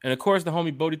 And, of course, the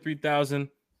homie Bodie 3000,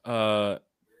 when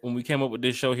we came up with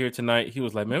this show here tonight, he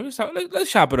was like, man,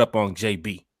 let's chop it up on JB.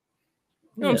 You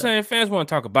know what I'm saying? Fans want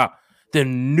to talk about the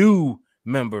new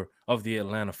member of the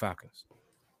Atlanta Falcons.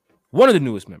 One of the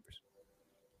newest members.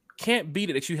 Can't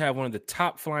beat it that you have one of the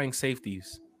top flying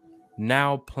safeties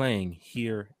now playing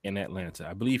here in Atlanta.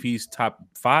 I believe he's top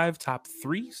 5, top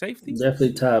 3 safeties.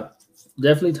 Definitely top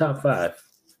 5.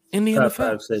 In the top NFL.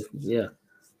 5 safeties, yeah.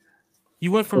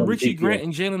 You went from Richie Grant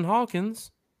and Jalen Hawkins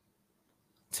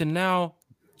to now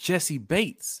Jesse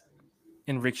Bates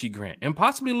and Richie Grant. And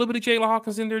possibly a little bit of Jalen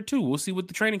Hawkins in there too. We'll see what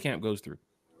the training camp goes through.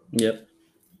 Yep.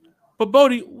 But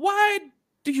Bodie, why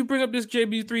did you bring up this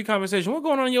JB3 conversation? What's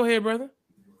going on in your head, brother?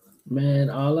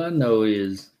 Man, all I know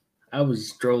is I was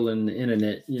strolling the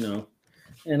internet, and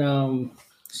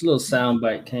this little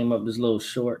soundbite came up, this little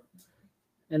short.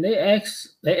 And they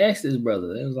asked his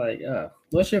brother, they was like,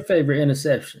 what's your favorite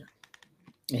interception?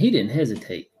 And he didn't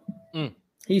hesitate.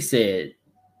 He said,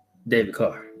 David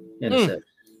Carr, interception.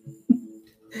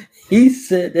 He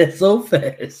said that so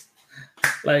fast.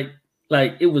 Like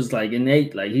it was like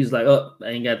innate. Like he's like, oh,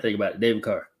 I ain't got to think about it. David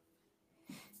Carr.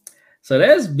 So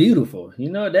that's beautiful. You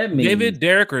know what that means? David,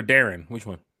 Derek, or Darren? Which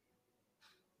one?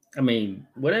 I mean,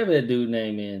 whatever that dude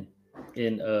name in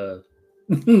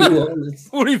New Orleans.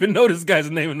 I don't even know this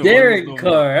guy's name in New Derek Orleans.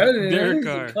 Carr.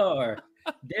 Derek Carr.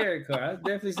 Derek Carr. I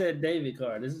definitely said David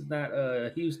Carr. This is not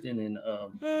Houston in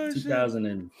Oh shit.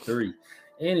 2003.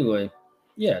 Anyway,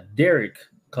 yeah, Derek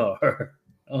Carr.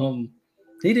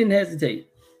 He didn't hesitate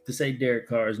to say Derek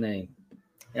Carr's name,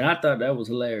 and I thought that was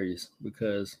hilarious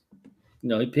because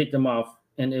he picked him off,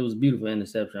 and it was a beautiful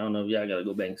interception. I don't know if y'all got to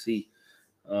go back and see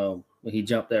when he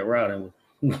jumped that route and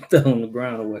was fell on the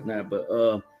ground or whatnot,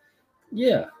 but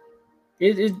yeah,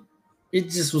 it it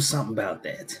just was something about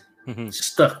that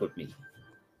stuck with me.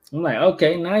 I'm like,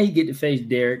 okay, now you get to face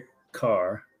Derek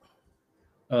Carr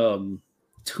 2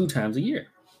 times a year,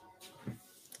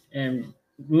 and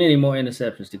many more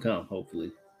interceptions to come,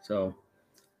 hopefully. So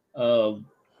uh,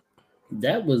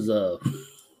 that was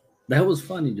that was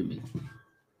funny to me.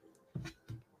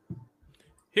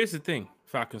 Here's the thing,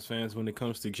 Falcons fans, when it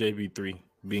comes to JB3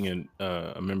 being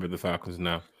a member of the Falcons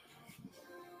now,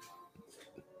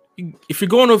 if you're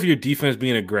going over your defense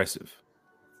being aggressive,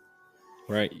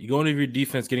 right? You're going over your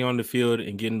defense, getting on the field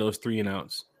and getting those 3 and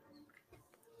outs.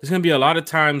 There's going to be a lot of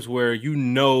times where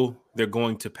they're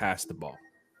going to pass the ball.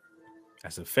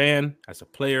 As a fan, as a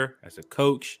player, as a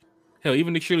coach, hell,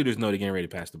 even the cheerleaders know they're getting ready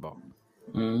to pass the ball.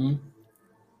 Mm-hmm.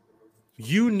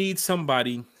 You need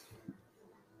somebody,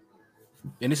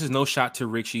 and this is no shot to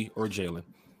Richie or Jalen.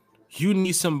 You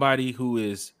need somebody who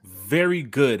is very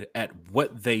good at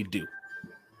what they do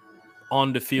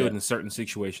on the field in certain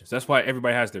situations. That's why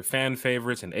everybody has their fan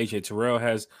favorites, and AJ Terrell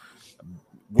has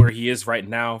where he is right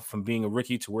now from being a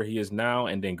rookie to where he is now,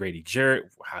 and then Grady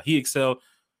Jarrett, how he excelled.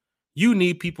 You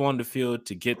need people on the field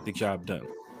to get the job done.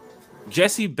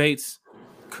 Jesse Bates'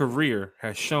 career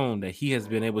has shown that he has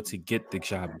been able to get the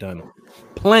job done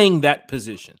playing that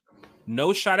position.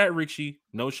 No shot at Richie,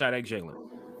 no shot at Jalen.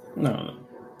 No.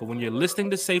 But when you're listing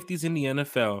the safeties in the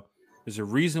NFL, there's a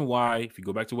reason why, if you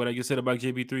go back to what I just said about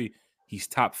JB3, he's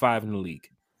top 5 in the league.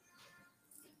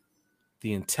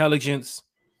 The intelligence,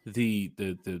 the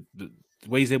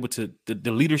way he's able to,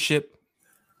 the leadership,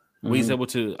 way he's able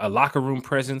to, a locker room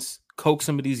presence, coax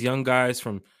some of these young guys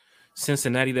from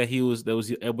Cincinnati that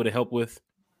was able to help with,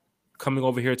 coming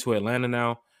over here to Atlanta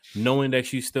now, knowing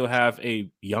that you still have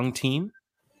a young team,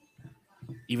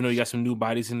 even though you got some new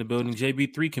bodies in the building.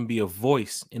 JB3 can be a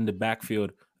voice in the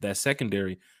backfield, that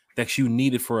secondary that you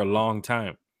needed for a long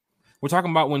time. We're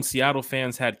talking about when Seattle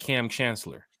fans had Cam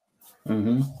Chancellor.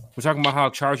 Mm-hmm. We're talking about how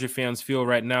Charger fans feel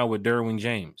right now with Derwin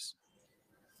James.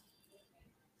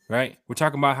 Right? We're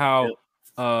talking about how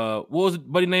what was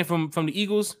it, buddy name from the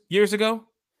Eagles years ago?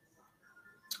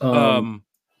 Flying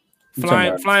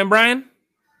Brian?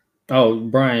 Oh,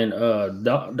 Brian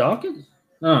Dawkins?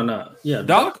 No. Yeah.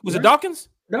 Was it Dawkins?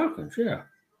 Dawkins, yeah.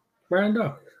 Brian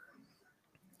Dawkins.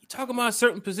 You talking about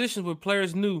certain positions where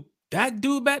players knew that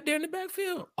dude back there in the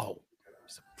backfield? Oh,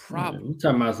 it's a problem. We're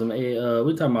talking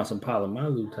about some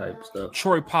Palomalu type stuff.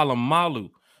 Troy Polamalu.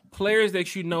 Players that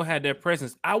had their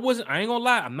presence. I ain't gonna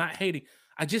lie, I'm not hating.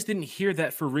 I just didn't hear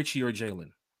that for Richie or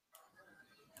Jalen.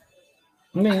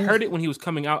 I heard it when he was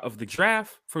coming out of the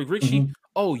draft for Richie. Mm-hmm.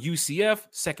 Oh, UCF,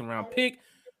 2nd round pick.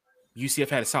 UCF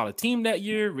had a solid team that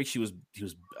year. Richie was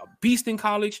a beast in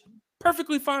college.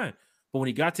 Perfectly fine. But when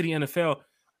he got to the NFL,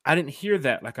 I didn't hear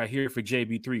that like I hear it for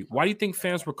JB3. Why do you think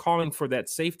fans were calling for that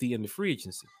safety in the free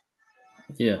agency?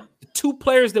 Yeah. The 2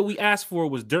 players that we asked for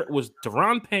was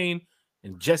Deron Payne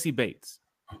and Jesse Bates.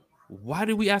 Why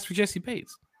did we ask for Jesse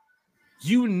Bates?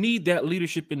 You need that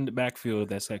leadership in the backfield of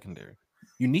that secondary.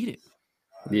 You need it.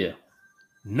 Yeah.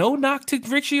 No knock to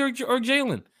Richie or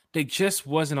Jalen. They just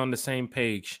wasn't on the same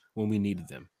page when we needed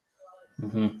them.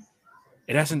 Mm-hmm.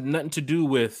 It has nothing to do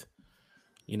with,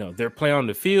 their play on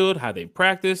the field, how they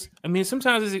practice. I mean,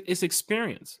 sometimes it's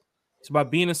experience. It's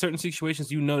about being in certain situations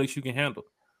that you can handle.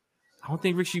 I don't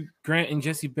think Richie Grant and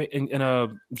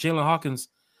Jalen Hawkins,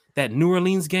 that New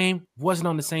Orleans game, wasn't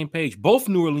on the same page. Both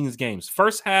New Orleans games,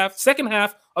 second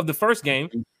half of the first game,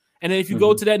 and then if you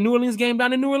go to that New Orleans game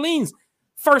down in New Orleans,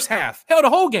 first half, hell, the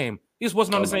whole game, it just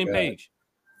wasn't on the same page.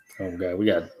 Oh God, we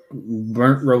got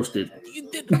burnt roasted.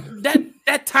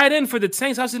 That tight end for the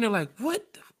Saints, I was in there like,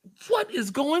 what is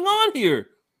going on here?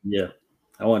 Yeah,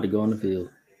 I wanted to go on the field.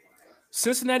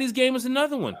 Cincinnati's game is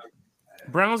another one.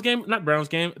 Not Browns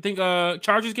game. I think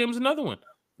Chargers game is another one.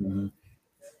 Mm-hmm.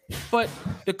 But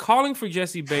the calling for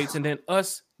Jesse Bates and then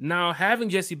us now having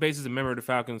Jesse Bates as a member of the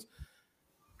Falcons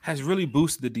has really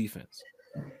boosted the defense.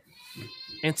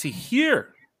 And to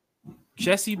hear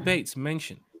Jesse Bates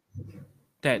mention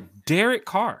that Derek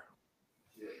Carr,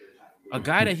 a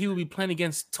guy that he will be playing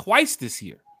against twice this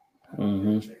year,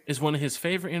 is one of his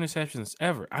favorite interceptions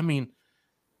ever. I mean,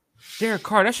 Derek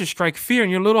Carr, that should strike fear in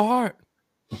your little heart.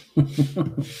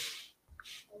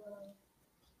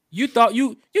 You thought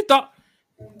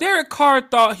Derek Carr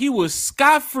thought he was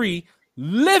scot-free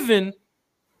living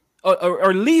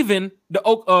or leaving the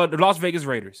Las Vegas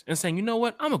Raiders and saying, you know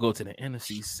what? I'm going to go to the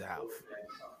NFC South.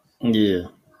 Yeah.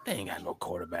 They ain't got no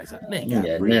quarterbacks. They ain't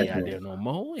got Brady nothing. out there no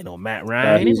more. Ain't no Matt Thought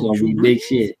Ryan. he's Ain't no gonna Drew be Brees. big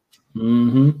shit.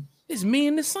 Mm-hmm. It's me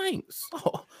and the Saints.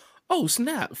 Oh,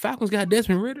 snap. Falcons got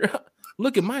Desmond Ridder.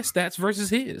 Look at my stats versus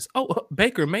his. Oh,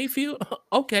 Baker Mayfield.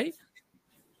 Okay.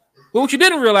 But what you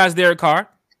didn't realize, Derek Carr,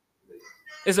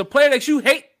 is a player that you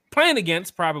hate playing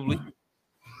against, probably,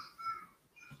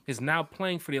 is now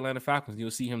playing for the Atlanta Falcons. You'll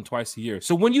see him twice a year.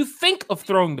 So when you think of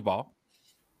throwing the ball,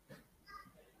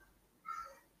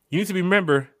 you need to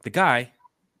remember the guy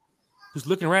who's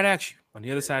looking right at you on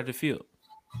the other side of the field,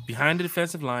 behind the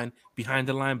defensive line, behind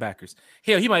the linebackers.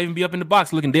 Hell, he might even be up in the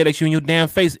box looking dead at you in your damn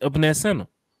face up in that center.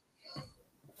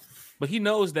 But he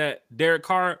knows that Derek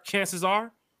Carr, chances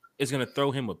are, is going to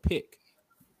throw him a pick.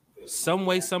 Some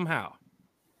way, somehow,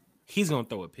 he's going to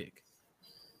throw a pick.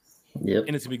 Yep.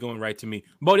 And it's going to be going right to me.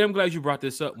 Bodie, I'm glad you brought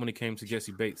this up when it came to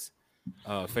Jesse Bates'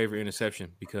 favorite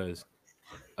interception, because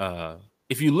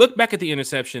if you look back at the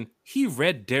interception, he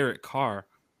read Derek Carr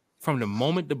from the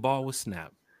moment the ball was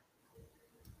snapped.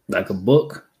 Like a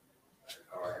book.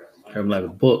 I'm like a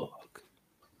book.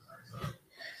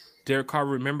 Derek Carr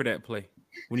remember that play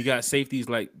when you got safeties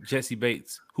like Jesse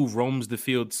Bates, who roams the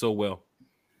field so well,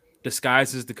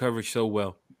 disguises the coverage so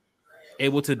well,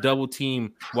 able to double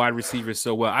team wide receivers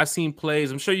so well. I've seen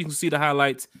plays. I'm sure you can see the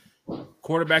highlights.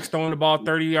 Quarterbacks throwing the ball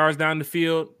 30 yards down the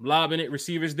field, lobbing it,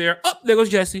 receivers there. Oh, there goes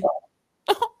Jesse.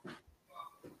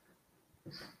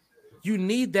 You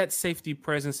need that safety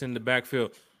presence in the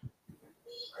backfield.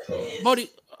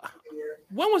 Bodie,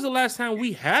 when was the last time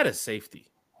we had a safety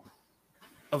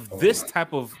of this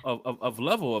type of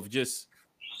level of just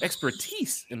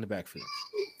expertise in the backfield?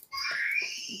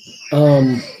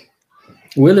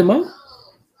 Willie Moe?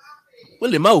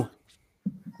 Willie Moe.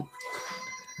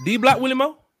 D-Block Willie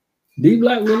Moe?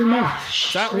 D-Block Willie Moe.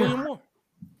 Shot William Moore.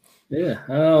 Yeah.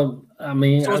 I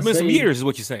mean, so it's been some years, is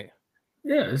what you're saying.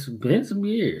 Yeah, it's been some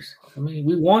years. I mean,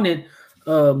 we wanted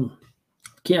Keanu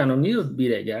Neal to be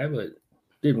that guy, but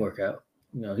didn't work out.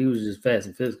 You know, he was just fast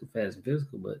and physical,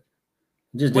 but it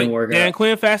just didn't work out. Dan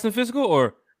Quinn fast and physical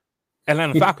or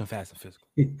Atlanta Falcon fast and physical?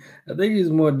 I think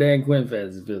he's more Dan Quinn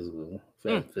fast and physical.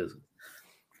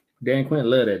 Dan Quinn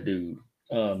loved that dude.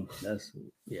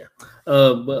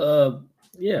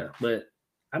 But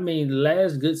I mean, the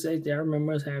last good safety I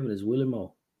remember us having is Willie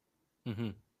Moe. Mm-hmm.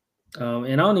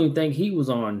 And I don't even think he was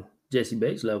on Jesse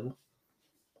Bates' level.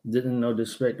 Didn't know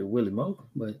disrespect to Willie Moe,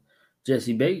 but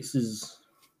Jesse Bates is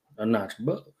a notch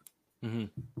above. Mm-hmm.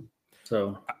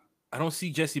 So I don't see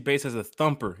Jesse Bates as a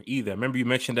thumper either. I remember you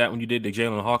mentioned that when you did the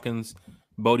Jalen Hawkins,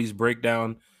 Bodie's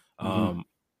breakdown. I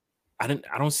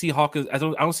don't see Hawkins. I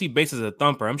don't see Bates as a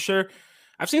thumper. I'm sure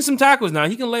I've seen some tackles now.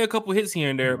 He can lay a couple hits here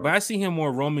and there, but I see him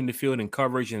more roaming the field in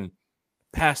coverage and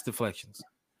pass deflections.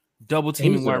 Double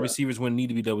teaming wide receivers when need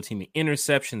to be double teaming,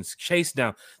 interceptions, chase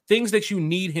down, things that you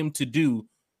need him to do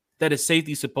that a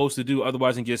safety is supposed to do,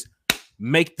 otherwise than just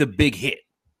make the big hit.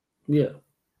 Yeah,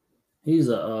 he's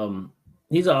an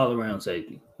all around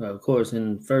safety. Of course,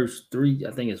 in his first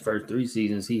three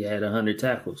seasons, he had 100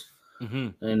 tackles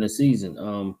in the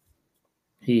season.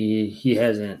 He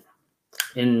hasn't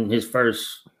in his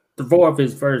first 4 of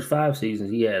his first 5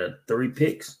 seasons. He had 3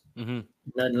 picks, nothing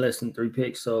less than 3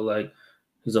 picks. So like.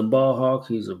 He's a ball hawk.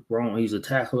 He's a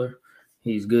tackler.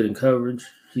 He's good in coverage.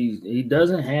 He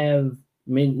doesn't have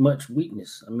much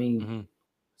weakness. I mean,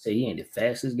 say he ain't the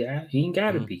fastest guy. He ain't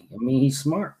got to be. I mean, he's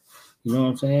smart. You know what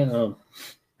I'm saying?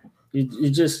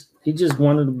 He's just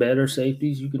one of the better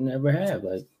safeties you could never have.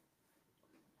 Like,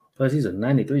 plus he's a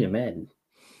 93 in Madden.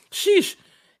 Sheesh.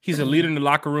 He's a leader in the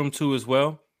locker room too, as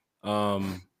well.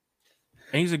 And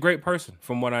he's a great person,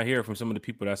 from what I hear from some of the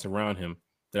people that surround him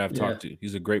that I've talked to.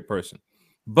 He's a great person.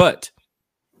 But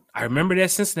I remember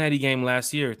that Cincinnati game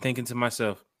last year thinking to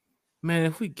myself, man,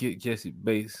 if we get Jesse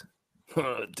Bates,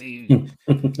 dude.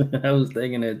 I was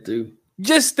thinking that too.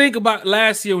 Just think about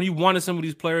last year when you wanted some of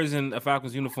these players in a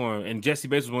Falcons uniform and Jesse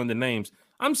Bates was one of the names.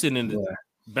 I'm sitting in the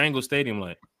Bengals Stadium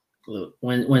like. Look,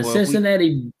 when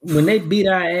Cincinnati, when they beat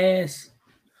our ass,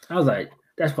 I was like,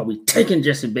 that's probably taking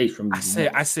Jesse Bates from me.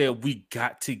 I said, we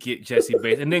got to get Jesse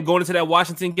Bates. And then going into that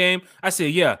Washington game, I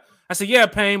said, yeah,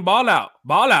 Payne, ball out.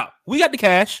 We got the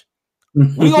cash.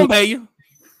 We gonna pay you.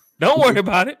 Don't worry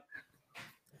about it.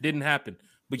 Didn't happen.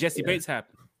 But Jesse Bates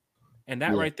happened. And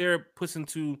that right there puts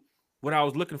into what I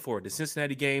was looking for. The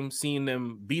Cincinnati game, seeing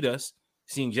them beat us,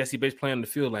 seeing Jesse Bates play on the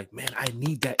field, like, man, I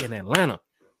need that in Atlanta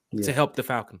to help the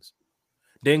Falcons.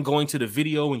 Then going to the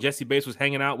video when Jesse Bates was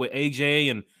hanging out with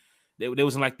AJ and they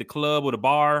was in like the club or the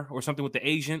bar or something with the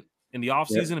agent in the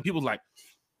offseason, and people was like,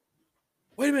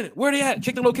 wait a minute, where are they at?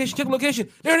 Check the location.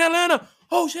 They're in Atlanta.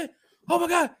 Oh shit. Oh my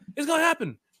God, it's gonna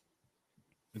happen.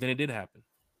 And then it did happen.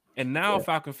 And now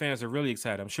Falcon fans are really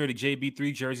excited. I'm sure the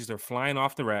JB3 jerseys are flying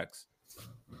off the racks.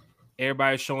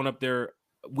 Everybody's showing up there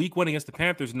week 1 against the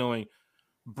Panthers knowing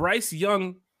Bryce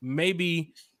Young may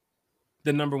be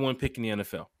the number 1 pick in the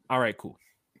NFL. All right, cool.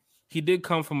 He did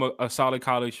come from a solid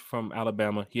college from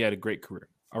Alabama. He had a great career.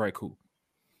 All right, cool.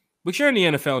 But you're in the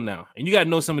NFL now, and you got to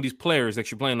know some of these players that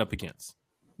you're playing up against.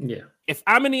 Yeah. If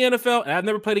I'm in the NFL and I've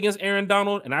never played against Aaron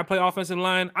Donald and I play offensive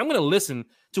line, I'm going to listen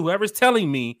to whoever's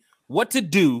telling me what to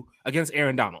do against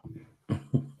Aaron Donald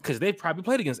because they've probably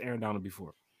played against Aaron Donald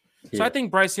before. Yeah. So I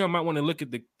think Bryce Young might want to look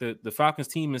at the Falcons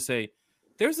team and say,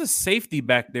 there's a safety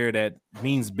back there that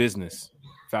means business,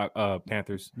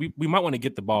 Panthers. We might want to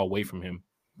get the ball away from him.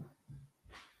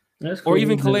 That's cool. Or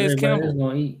even Calais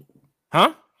Campbell.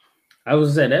 Huh? I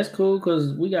was saying that's cool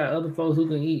because we got other folks who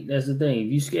can eat. That's the thing.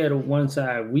 If you scared of one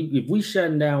side, if we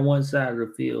shutting down one side of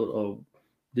the field or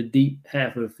the deep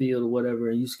half of the field or whatever,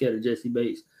 and you scared of Jesse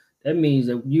Bates, that means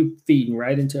that you feeding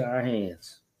right into our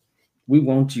hands. We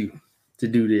want you to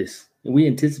do this, and we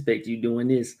anticipate you doing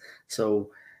this.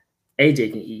 So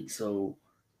AJ can eat. So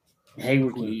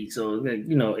Hayward can eat. So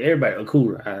everybody.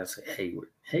 Akuda. I say Hayward.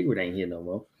 Hayward ain't here no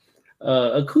more.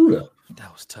 Akuda.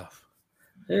 That was tough.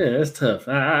 Yeah, that's tough.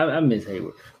 I miss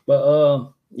Hayward,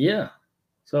 but yeah.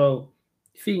 So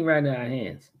feeding right in our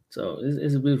hands. So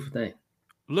it's a beautiful thing.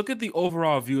 Look at the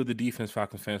overall view of the defense,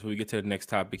 Falcons fans. When we get to the next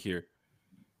topic here,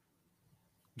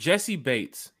 Jesse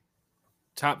Bates,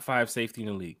 top 5 safety in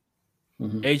the league.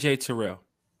 Mm-hmm. AJ Terrell,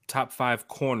 top 5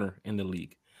 corner in the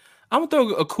league. I'm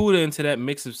gonna throw Akuda into that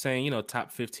mix of saying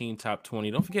top 15, top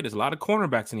 20. Don't forget, there's a lot of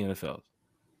cornerbacks in the NFL.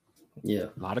 Yeah,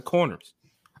 a lot of corners.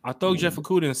 I'll throw Jeff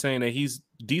Okudah in saying that he's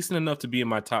decent enough to be in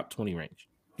my top 20 range.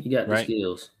 He got the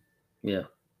skills. Yeah.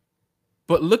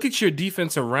 But look at your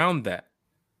defense around that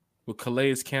with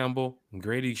Calais Campbell,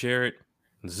 Grady Jarrett,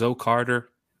 Zoe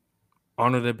Carter,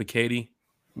 Arnold Ebiketie,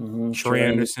 Trey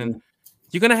Anderson.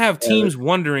 You're going to have teams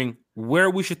wondering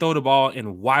where we should throw the ball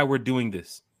and why we're doing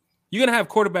this. You're going to have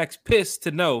quarterbacks pissed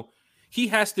to know he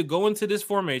has to go into this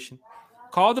formation,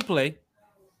 call the play.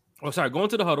 Go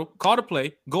into the huddle, call the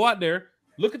play, go out there,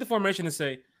 look at the formation and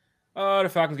say, the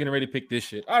Falcons getting ready to pick this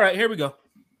shit. All right, here we go.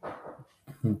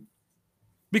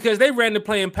 Because they ran the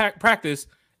play in practice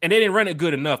and they didn't run it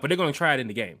good enough, but they're going to try it in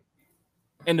the game.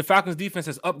 And the Falcons defense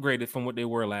has upgraded from what they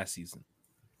were last season.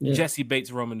 Yeah. Jesse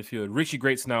Bates roaming the field. Richie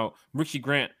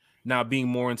Grant now being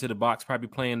more into the box, probably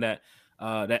playing that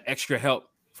extra help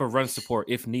for run support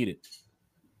if needed.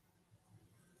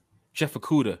 Jeff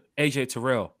Okudah, AJ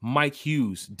Terrell, Mike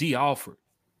Hughes, D. Alford.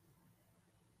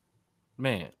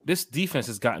 Man, this defense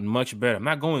has gotten much better. I'm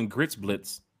not going grits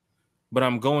blitz, but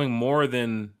I'm going more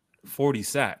than 40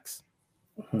 sacks.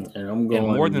 And I'm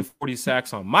going more than 40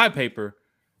 sacks on my paper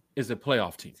is a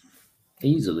playoff team.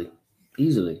 Easily.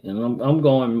 And I'm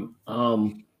going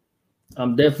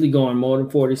I'm definitely going more than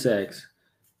 40 sacks.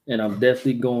 And I'm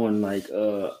definitely going like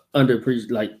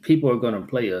people are going to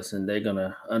play us and they're going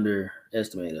to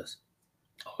underestimate us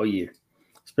all year,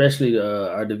 especially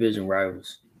our division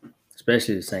rivals,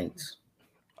 especially the Saints.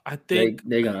 I think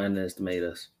they're going to underestimate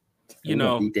us.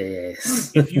 Beat their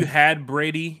ass. If you had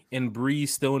Brady and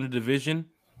Breeze still in the division,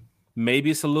 maybe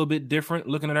it's a little bit different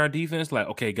looking at our defense. Like,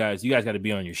 okay, guys, you guys got to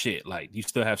be on your shit. Like, you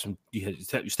still have you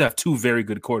still have 2 very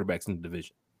good quarterbacks in the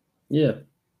division. Yeah.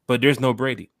 But there's no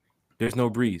Brady. There's no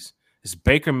Breeze. It's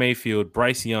Baker Mayfield,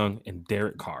 Bryce Young, and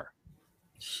Derek Carr.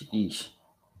 Sheesh.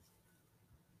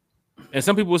 And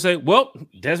some people will say, well,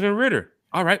 Desmond Ridder.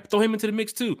 All right, throw him into the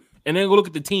mix too. And then go look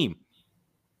at the team.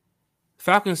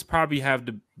 Falcons probably have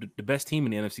the best team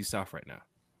in the NFC South right now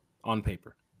on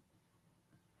paper.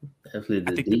 Definitely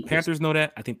I think the Panthers know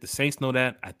that. I think the Saints know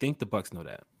that. I think the Bucs know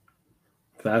that.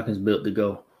 Falcons built to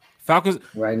go. Falcons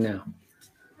right now.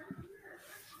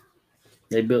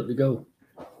 They built to go.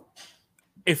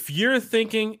 If you're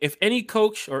thinking, if any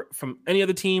coach or from any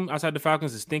other team outside the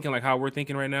Falcons is thinking like how we're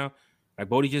thinking right now, like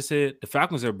Bodie just said, the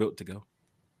Falcons are built to go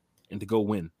and to go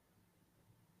win.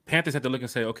 Panthers have to look and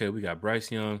say, okay, we got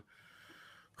Bryce Young,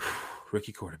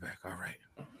 rookie quarterback. All right,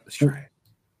 let's try it.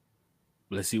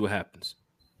 Let's see what happens.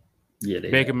 Yeah,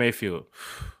 Baker Mayfield,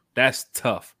 that's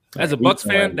tough. As a Bucs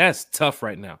fan, that's tough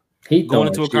right now. He going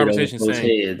into a conversation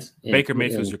saying Baker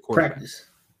Mayfield's your quarterback. Practice.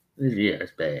 Yeah,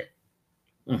 it's bad.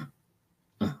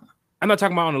 I'm not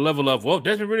talking about on the level of, well,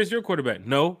 Desmond Ridder's your quarterback.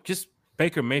 No, just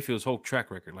Baker Mayfield's whole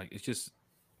track record. Like, it just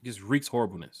reeks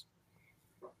horribleness.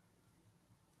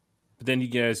 But then you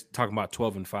guys talking about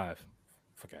 12-5.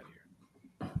 Fuck out of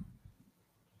here.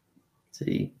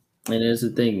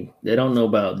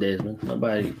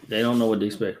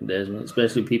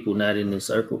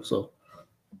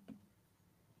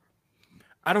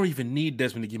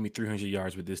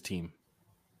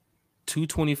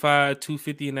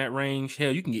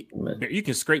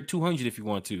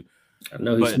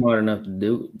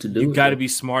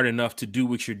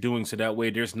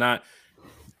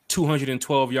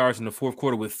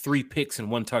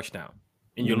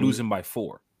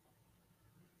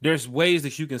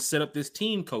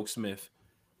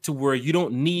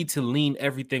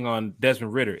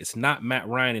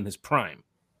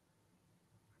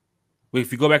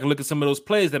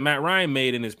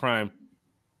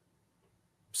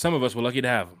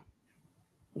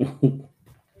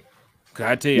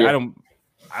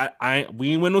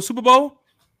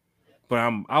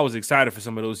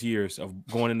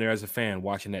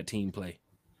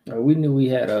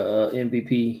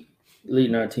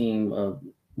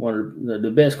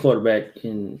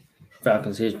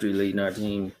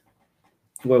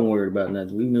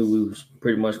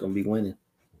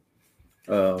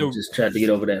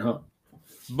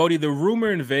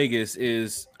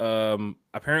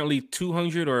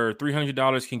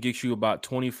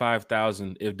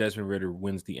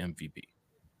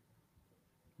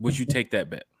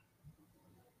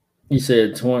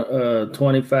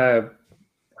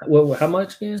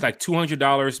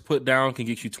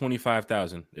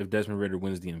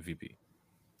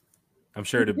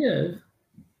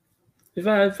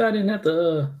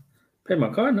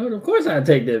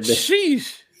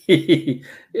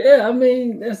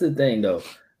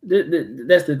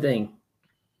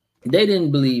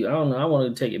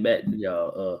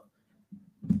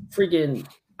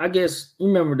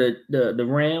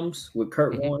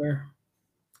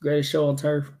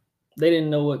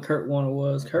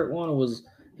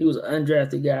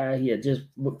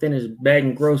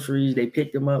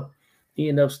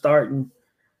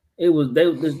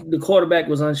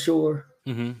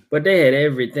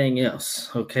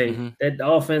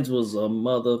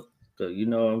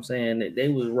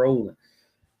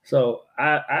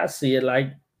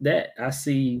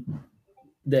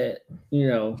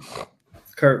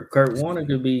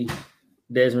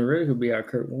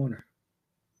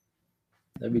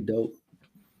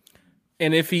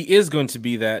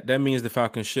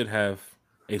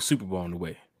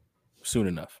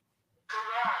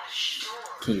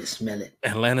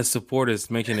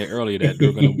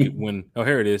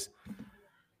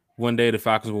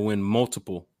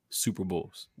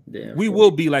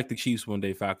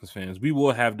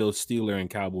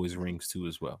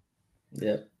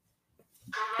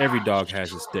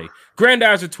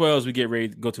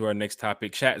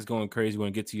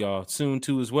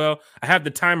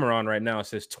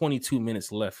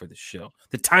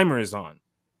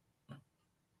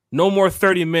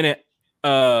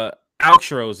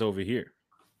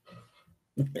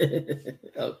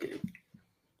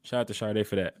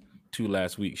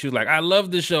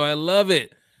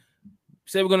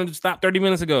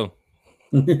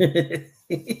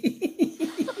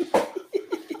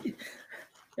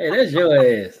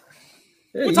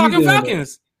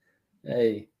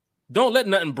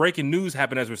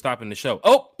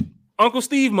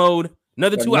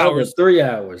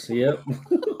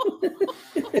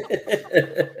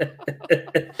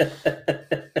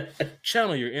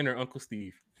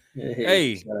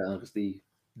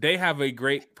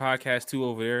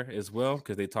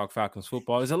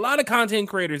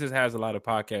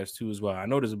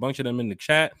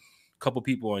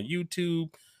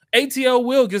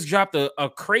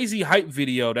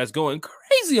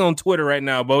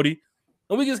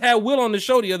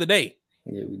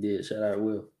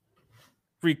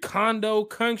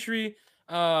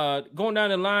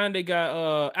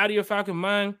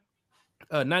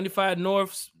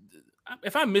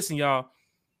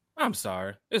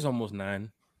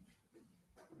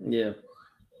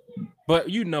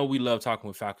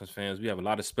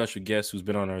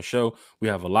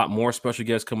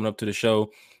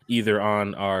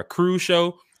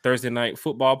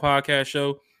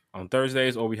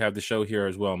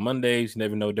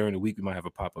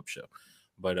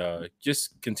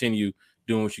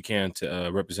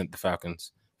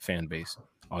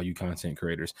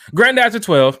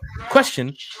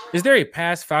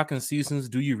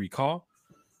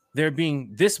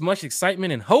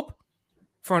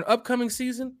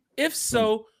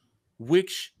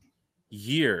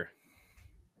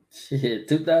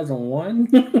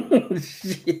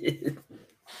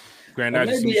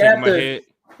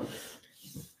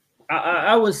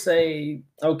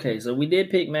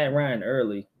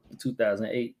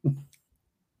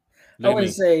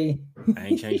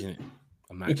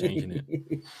 not changing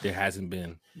it. There hasn't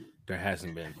been.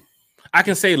 I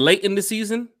can say late in the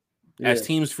season, as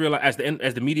teams feel as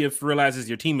the media realizes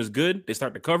your team is good, they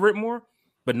start to cover it more,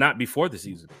 but not before the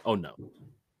season. Oh no.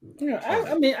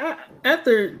 I mean,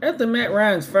 after Matt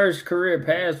Ryan's first career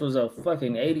pass was a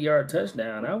fucking 80-yard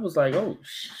touchdown, I was like, oh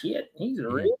shit, he's a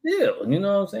real deal. You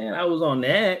know what I'm saying? I was on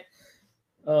that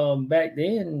back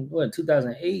then,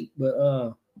 2008,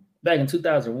 but back in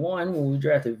 2001 when we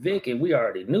drafted Vic, and we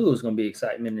already knew it was going to be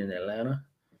excitement in Atlanta.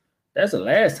 That's the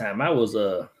last time I was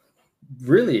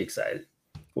really excited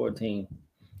for a team.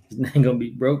 His name gonna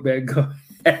be Brokeback Guard.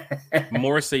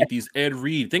 More safeties, Ed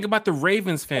Reed. Think about the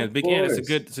Ravens fans. Big Ant,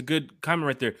 it's a good comment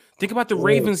right there. Think about the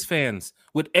Ravens fans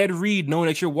with Ed Reed, knowing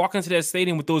that you're walking into that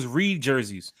stadium with those Reed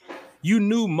jerseys. You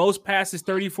knew most passes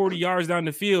 30, 40 yards down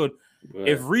the field. But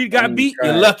if Reed got beat,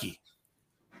 you're lucky.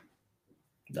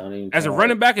 As a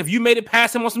running back, if you made it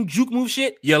past him on some juke move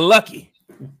shit, you're lucky.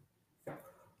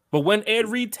 But when Ed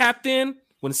Reed tapped in,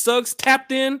 when Suggs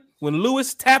tapped in, when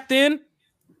Lewis tapped in,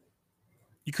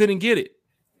 you couldn't get it.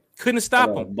 Couldn't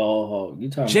stop him. Ball hog.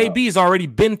 JB's already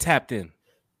been tapped in.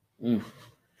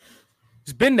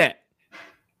 It's been that.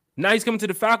 Now he's coming to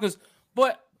the Falcons.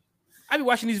 But I be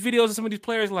watching these videos of some of these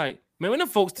players like, man, when them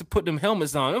folks to put them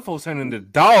helmets on, them folks turn into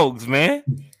dogs, man.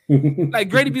 Like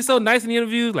Grady be so nice in the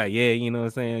interviews, like, yeah, you know what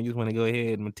I'm saying? I just want to go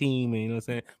ahead and my team, and you know what I'm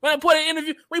saying? When I put an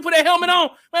interview, when you put that helmet on,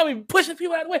 man, we pushing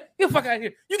people out of the way. Get the fuck out of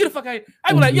here. You get the fuck out of here.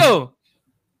 I be like, yo,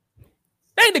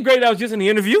 that ain't the Grady that was just in the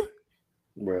interview.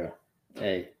 Bro,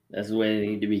 hey, that's the way it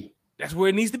need to be. That's where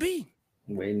it needs to be.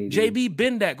 JB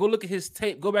been that. Go look at his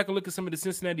tape. Go back and look at some of the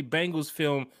Cincinnati Bengals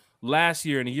film last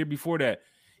year and the year before that.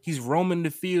 He's roaming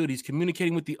the field. He's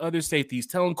communicating with the other safeties,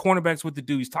 telling cornerbacks what to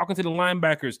do. He's talking to the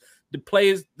linebackers. The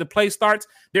play starts.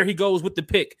 There he goes with the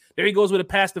pick. There he goes with a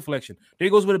pass deflection. There he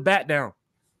goes with a bat down.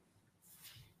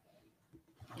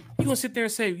 You're going to sit there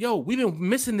and say, yo, we've been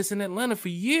missing this in Atlanta for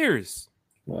years.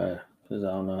 Why? Because I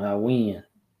don't know how to win.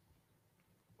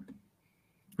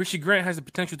 Richie Grant has the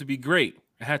potential to be great.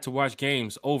 I had to watch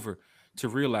games over to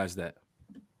realize that.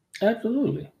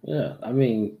 Absolutely. Yeah. I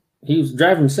mean, he was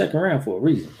driving the second round for a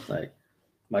reason. Like,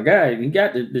 my guy, he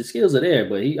got the skills are there,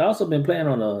 but he also been playing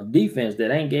on a defense that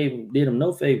did him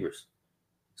no favors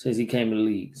since he came to the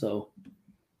league. So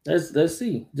let's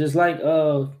see. Just like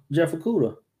Jeff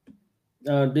Okudah.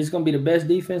 This is gonna be the best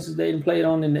defenses they've played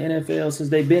on in the NFL since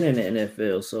they've been in the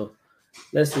NFL. So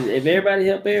let's see. If everybody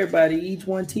help everybody, each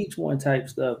one teach one type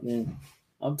stuff, man.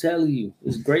 I'm telling you,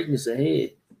 it's greatness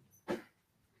ahead.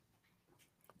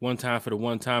 One time for the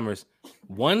one-timers.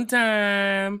 One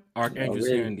time. Archangel's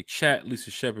here in the chat.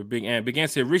 Lisa Shepard, Big Ant. Big Ant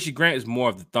said Richie Grant is more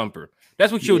of the thumper.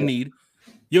 That's what you'll need.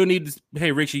 You'll need this.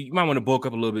 Hey, Richie, you might want to bulk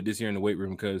up a little bit this year in the weight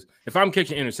room because if I'm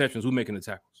catching interceptions, who's making the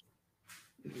tackles?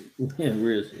 Yeah,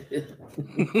 real shit.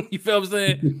 You feel what I'm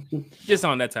saying? Just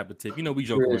on that type of tip. You know, we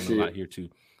joke around a lot here too.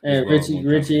 And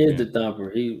Richie is the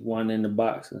thumper. He won in the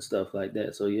box and stuff like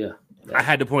that. So yeah. I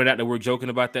had to point out that we're joking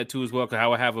about that too as well, because I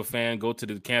would have a fan go to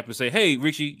the camp and say, hey,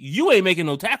 Richie, you ain't making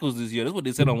no tackles this year. That's what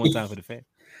they said on one time for the fan.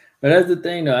 But that's the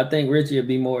thing, though. I think Richie will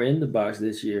be more in the box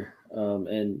this year.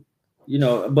 And you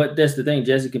know, but that's the thing.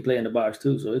 Jesse can play in the box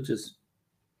too. So it's just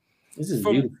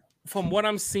beautiful. From what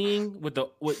I'm seeing with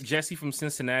Jesse from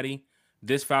Cincinnati,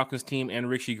 this Falcons team, and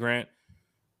Richie Grant,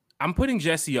 I'm putting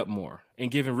Jesse up more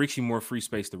and giving Richie more free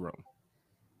space to roam.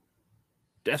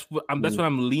 That's what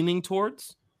I'm leaning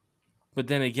towards. But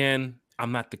then again,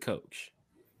 I'm not the coach.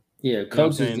 Yeah,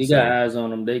 coaches, you got eyes on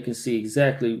them. They can see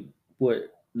exactly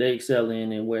what they excel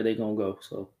in and where they're going to go.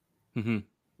 So,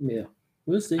 yeah,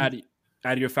 we'll see. Out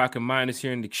of your Falcon mind is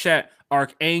here in the chat.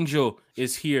 Archangel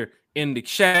is here in the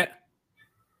chat.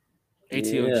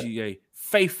 ATLGA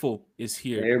Faithful is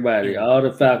here. Everybody, all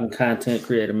the Falcon content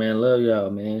creator, man. Love y'all,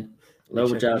 man.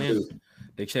 Love what y'all do.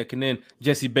 They checking in.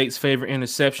 Jesse Bates' favorite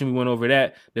interception. We went over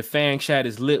that. The fan chat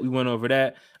is lit. We went over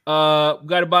that. We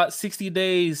got about 60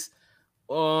 days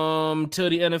till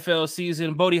the NFL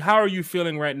season. Bodie, how are you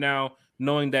feeling right now,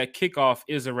 knowing that kickoff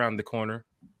is around the corner?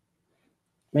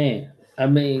 Man, I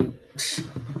mean,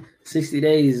 60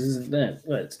 days isn't that?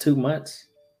 What? It's 2 months.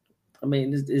 I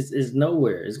mean, it's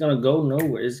nowhere. It's gonna go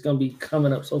nowhere. It's gonna be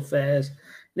coming up so fast.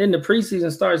 Then the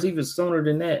preseason starts even sooner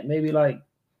than that. Maybe like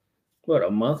a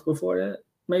month before that,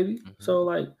 maybe. So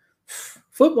like,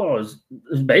 football is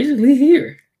basically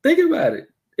here. Think about it.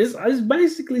 It's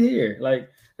basically here. Like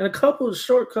in a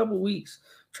short couple weeks,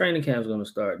 training camp's gonna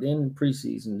start. Then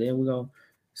preseason. Then we're gonna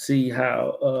see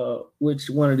how which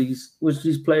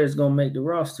these players gonna make the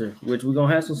roster. Which we're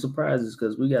gonna have some surprises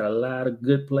because we got a lot of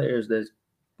good players that's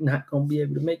not gonna be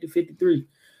able to make the 53.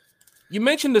 You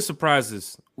mentioned the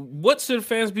surprises. What should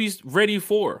fans be ready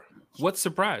for? What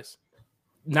surprise?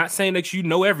 not saying that you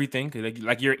know everything,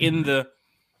 like you're in the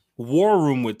war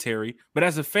room with Terry, but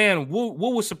as a fan, what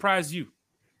would surprise you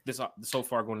this so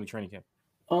far going to training camp?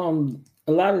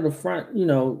 A lot of the front,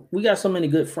 we got so many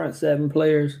good front seven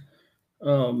players. I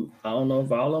don't know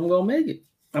if all of them gonna make it.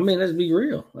 I mean, let's be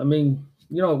real. I mean,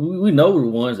 we know the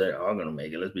ones that are gonna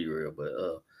make it. Let's be real. But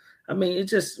I mean,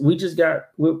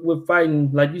 we're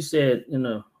fighting, like you said in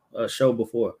a show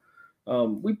before.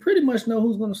 We pretty much know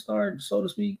who's gonna start, so to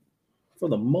speak, for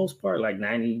the most part, like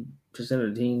 90%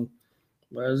 of the team.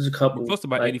 Well, there's a couple. We're close to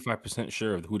about 85%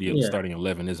 sure of who the starting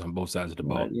 11 is on both sides of the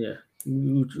ball. Right, yeah,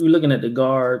 we're looking at the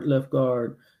guard, left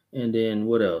guard, and then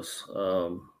what else?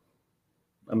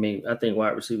 I mean, I think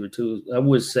wide receiver too. I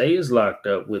would say is locked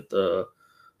up with the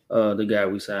guy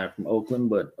we signed from Oakland,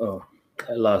 but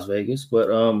at Las Vegas. But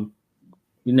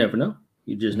you never know.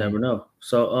 You just never know.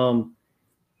 So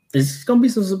it's gonna be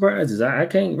some surprises. I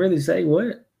can't really say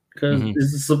what because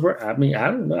it's a surprise. I mean, I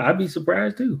don't know. I'd be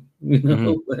surprised too.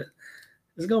 But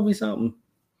it's gonna be something.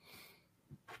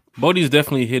 Bodie's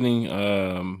definitely hitting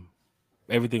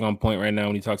everything on point right now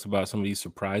when he talks about some of these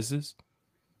surprises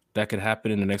that could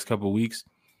happen in the next couple of weeks.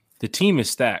 The team is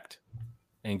stacked.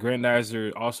 And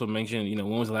Grandizer also mentioned,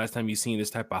 when was the last time you seen this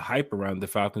type of hype around the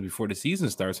Falcons before the season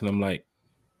starts? And I'm like,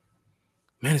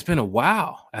 man, it's been a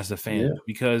while as a fan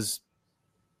because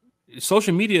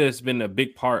social media has been a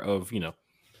big part of, the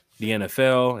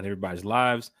NFL and everybody's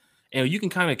lives. And you can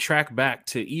kind of track back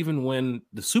to even when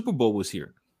the Super Bowl was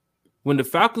here. When the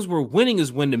Falcons were winning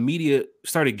is when the media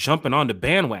started jumping on the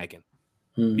bandwagon.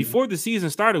 Before the season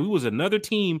started, we was another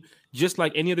team just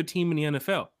like any other team in the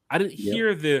NFL. I didn't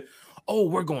hear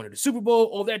we're going to the Super Bowl.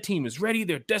 Oh, that team is ready.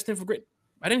 They're destined for great.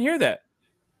 I didn't hear that.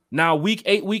 Now, week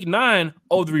 8, week 9,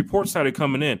 the reports started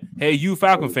coming in. Hey, you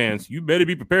Falcon fans, you better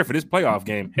be prepared for this playoff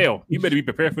game. Hell, you better be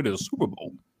prepared for the Super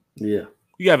Bowl. Yeah.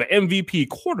 You have an MVP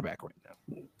quarterback right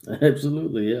now.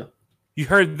 Absolutely, yeah. You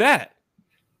heard that.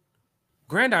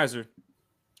 Grandizer,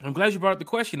 I'm glad you brought up the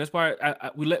question. That's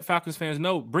why we let Falcons fans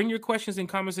know. Bring your questions and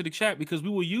comments to the chat because we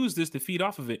will use this to feed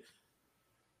off of it.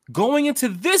 Going into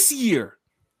this year,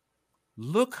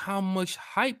 look how much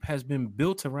hype has been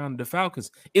built around the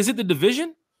Falcons. Is it the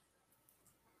division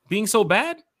being so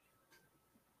bad?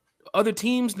 Other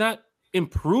teams not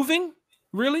improving?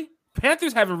 Really?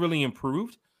 Panthers haven't really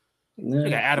improved. They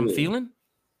got Adam Thielen.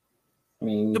 I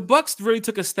mean, the Bucs really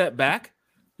took a step back.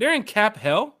 They're in cap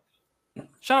hell.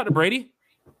 Shout out to Brady.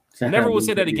 Never will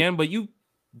say that again, but you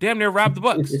damn near robbed the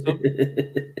Bucs. So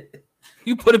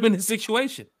you put him in this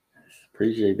situation.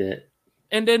 Appreciate that.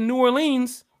 And then New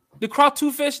Orleans, the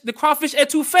crawfish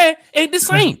etouffee ain't the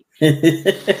same.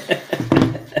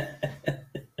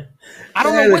 I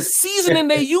don't know what seasoning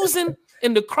they using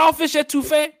in the crawfish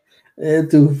etouffee.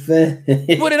 But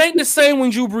it ain't the same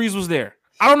when Drew Brees was there.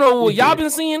 I don't know what y'all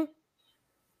been seeing.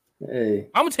 Hey,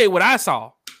 I'm gonna tell you what I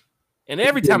saw. And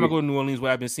every time I go to New Orleans,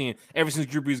 what I've been seeing ever since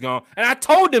Drew Brees gone. And I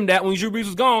told them that when Drew Brees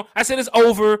was gone, I said, it's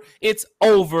over. It's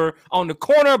over. On the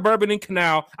corner of Bourbon and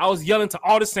Canal, I was yelling to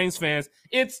all the Saints fans,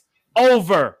 it's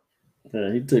over.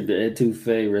 He took the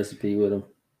etouffee recipe with him.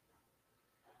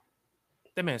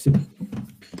 That man said,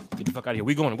 get the fuck out of here.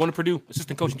 We going. I'm going to Purdue.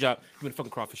 Assistant coaching job. Give me the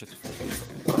fucking crawfish.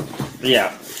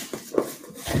 Yeah.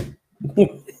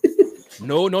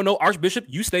 No. Archbishop,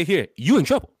 you stay here. You in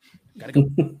trouble. Gotta go.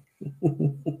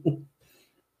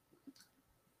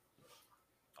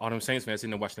 All them Saints fans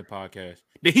sitting there watching the podcast.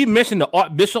 Did he mention the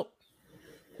Archbishop?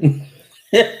 I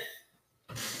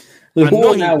know he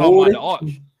talking about the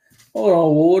Arch. Hold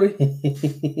on,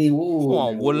 Woody. Hold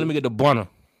on, Woody. Let me get the bunner.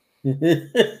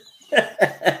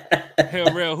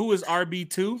 Hell, real. Who is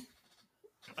RB2?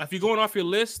 If you're going off your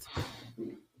list,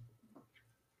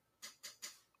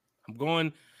 I'm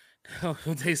going. I'll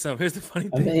tell you something. Here's the funny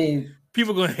thing.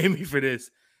 People are going to hate me for this.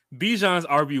 Bijan's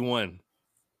RB1.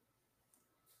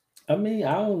 I mean,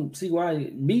 I don't see why.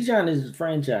 Bijan is a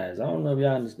franchise. I don't know if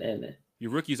y'all understand that.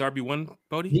 Your rookie's RB1,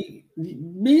 Bodie?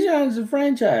 Bijan is a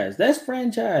franchise. That's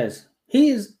franchise.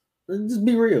 He is, let's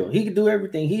be real. He can do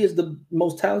everything. He is the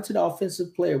most talented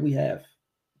offensive player we have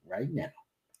right now.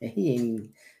 And he ain't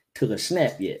even took a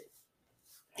snap yet.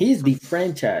 He's the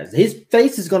franchise. His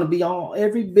face is going to be on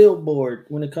every billboard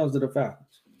when it comes to the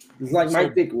Falcons. It's like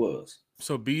Mike Vick was.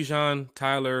 So Bijan,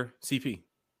 Tyler, CP.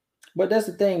 But that's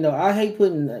the thing, though. I hate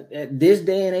putting, at this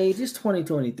day and age, it's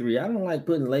 2023. I don't like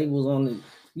putting labels on it.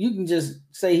 You can just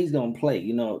say he's going to play.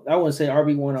 I wouldn't say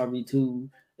RB1, RB2.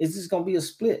 It's just going to be a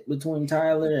split between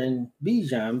Tyler and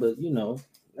Bijan. But,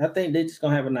 I think they're just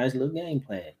going to have a nice little game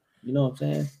plan. You know what I'm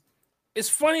saying? It's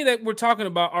funny that we're talking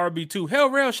about RB2. Hell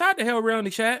Rail, shout out to Hell Rail in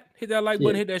the chat. Hit that like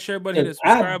button, hit that share button, hit that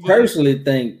subscribe button. I personally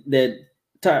think that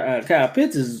Kyle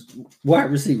Pitts is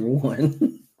wide receiver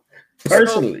 1. So,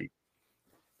 Personally,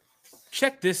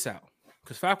 check this out.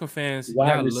 Because Falcon fans, wide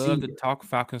y'all love to receiver. talk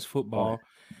Falcons football.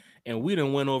 And we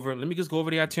done went over. Let me just go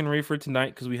over the itinerary for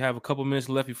tonight because we have a couple minutes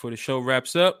left before the show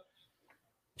wraps up.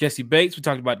 Jesse Bates, we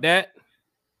talked about that.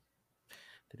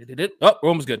 Oh, we're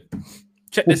almost good.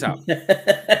 Check this out.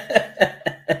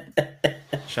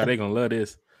 Sade gonna love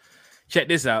this. Check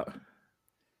this out.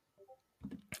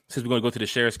 Since we're gonna go to the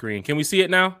share screen, can we see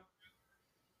it now?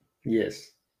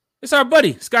 Yes. It's our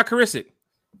buddy Scott Karisic.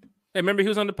 Hey, remember he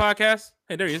was on the podcast?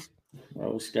 Hey, there he is.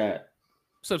 Oh, Scott.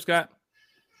 What's up, Scott?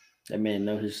 That man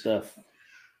know his stuff.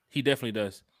 He definitely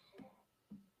does.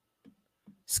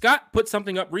 Scott put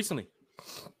something up recently.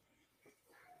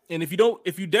 And if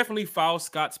you definitely follow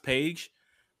Scott's page,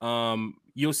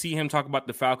 you'll see him talk about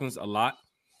the Falcons a lot.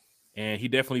 And he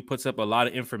definitely puts up a lot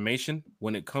of information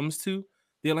when it comes to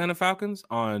the Atlanta Falcons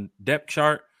on depth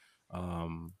chart,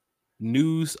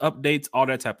 news updates, all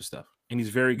that type of stuff. And he's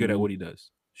very good at what he does.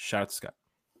 Shout out to Scott.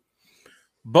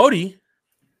 Bodie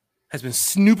has been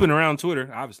snooping around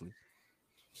Twitter, obviously.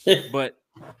 But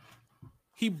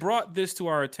he brought this to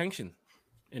our attention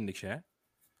in the chat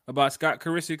about Scott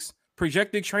Karisic's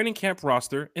projected training camp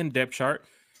roster and depth chart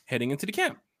heading into the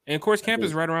camp. And of course, camp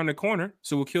is right around the corner,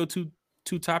 so we'll kill two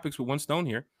topics with one stone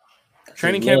here.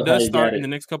 Training camp does start in the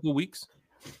next couple of weeks.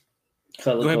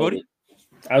 Go ahead, Bodie.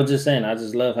 I was just saying, I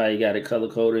just love how you got it color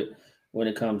coded when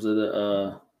it comes to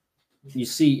the. You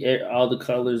see all the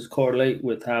colors correlate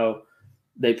with how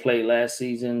they played last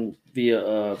season via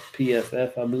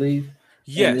PFF, I believe.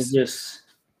 Yes, and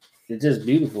it's just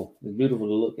beautiful. It's beautiful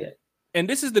to look at. And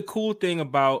this is the cool thing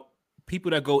about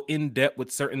people that go in depth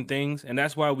with certain things, and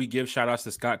that's why we give shout outs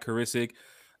to Scott Karisic,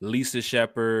 Lisa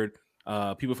Shepard,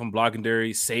 people from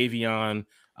Bloggingdary, Savion.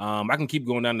 I can keep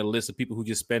going down the list of people who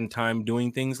just spend time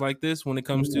doing things like this when it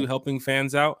comes to helping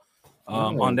fans out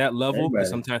on that level. Because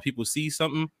sometimes people see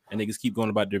something and they just keep going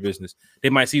about their business. They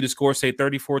might see the score say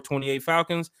 34-28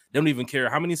 Falcons. They don't even care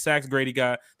how many sacks Grady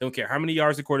got. They don't care how many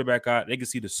yards the quarterback got. They can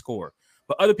see the score.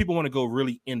 But other people want to go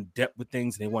really in depth with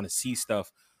things and they want to see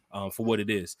stuff for what it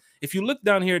is. If you look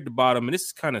down here at the bottom, and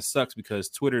this kind of sucks because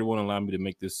Twitter won't allow me to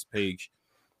make this page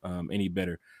any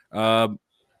better.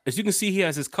 As you can see, he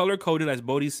has his color coded, as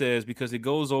Bodie says, because it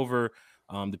goes over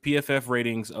the PFF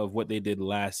ratings of what they did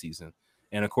last season.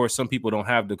 And of course, some people don't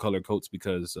have the color codes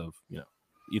because of,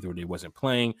 either they wasn't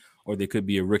playing or they could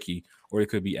be a rookie or it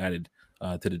could be added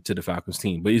to the Falcons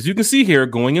team. But as you can see here,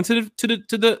 going into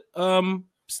the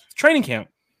training camp,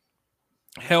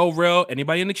 Hell Rel,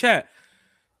 anybody in the chat,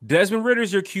 Desmond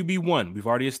Ritter's your QB1. We've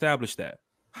already established that.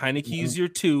 Heineke is your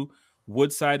 2.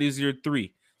 Woodside is your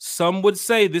 3. Some would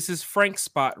say this is Frank's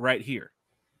spot right here.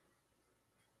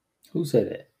 Who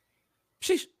said that?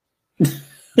 Sheesh.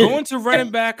 Going to running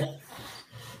back,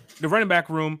 the running back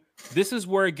room, this is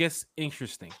where it gets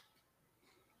interesting.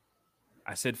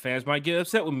 I said fans might get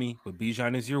upset with me, but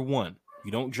Bijan is your 1.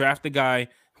 You don't draft a guy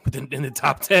in the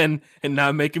top 10 and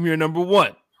not make him your number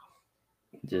 1.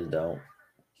 Just don't.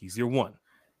 He's your 1.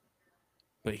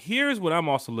 But here's what I'm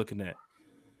also looking at.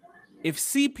 If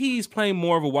CP is playing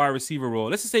more of a wide receiver role,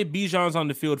 let's just say Bijan's on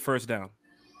the field first down.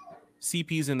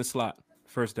 CP's in the slot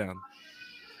first down.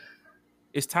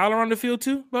 Is Tyler on the field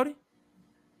too, buddy?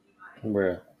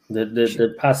 Bro,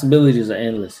 the possibilities are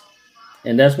endless.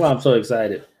 And that's why I'm so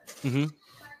excited. Mm-hmm.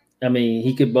 I mean,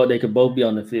 they could both be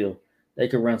on the field. They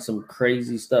could run some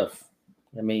crazy stuff.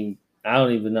 I mean, I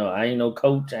don't even know. I ain't no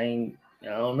coach. I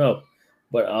don't know.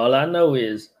 But all I know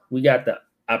is we got the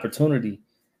opportunity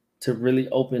to really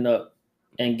open up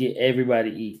and get everybody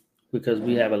eat because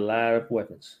we have a lot of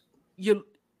weapons. You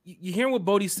hear what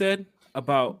Bodie said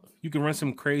about you can run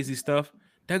some crazy stuff?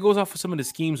 That goes off of some of the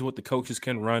schemes what the coaches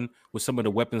can run with some of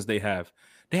the weapons they have.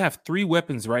 They have 3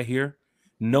 weapons right here,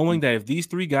 knowing that if these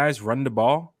 3 guys run the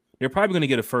ball, they're probably going to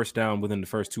get a first down within the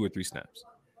first 2 or 3 snaps.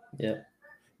 Yeah.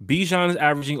 Bijan is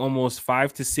averaging almost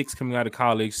 5 to 6 coming out of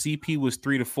college. CP was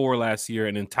 3 to 4 last year,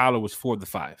 and then Tyler was 4 to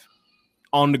 5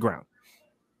 on the ground.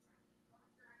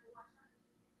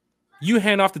 You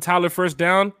hand off to Tyler first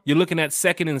down, you're looking at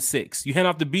 2nd and 6. You hand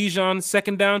off to Bijan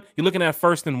second down, you're looking at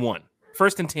 1st and 1,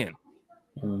 1st and 10.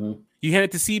 Mm-hmm. You hand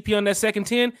it to CP on that 2nd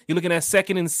 10, you're looking at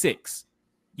 2nd and 6.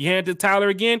 You hand it to Tyler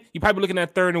again, you're probably looking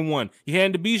at 3rd and 1. You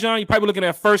hand it to Bijan, you're probably looking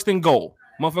at 1st and goal.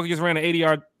 Motherfucker just ran an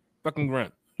 80-yard fucking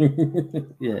run.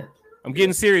 Yeah. I'm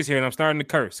getting serious here, and I'm starting to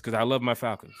curse because I love my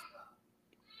Falcons.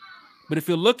 But if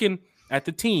you're looking at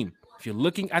the team, if you're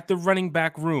looking at the running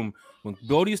back room, when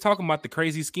Bodie is talking about the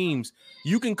crazy schemes,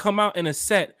 you can come out in a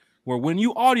set where when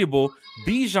you audible,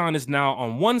 Bijan is now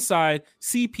on one side,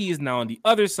 CP is now on the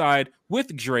other side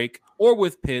with Drake or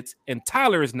with Pitts, and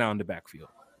Tyler is now in the backfield.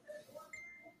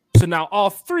 So now all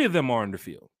three of them are on the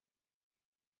field.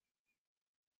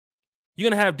 You're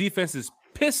going to have defenses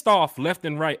pissed off left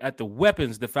and right at the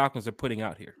weapons the Falcons are putting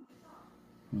out here.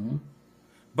 Mm-hmm.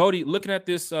 Bodie, looking at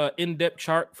this in-depth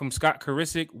chart from Scott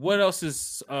Karisic, what else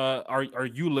is are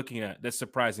you looking at that's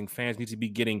surprising fans need to be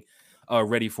getting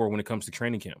ready for when it comes to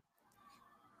training camp?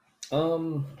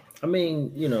 I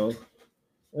mean,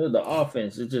 the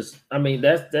offense is just. I mean,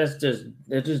 that's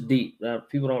just deep.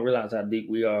 People don't realize how deep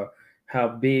we are, how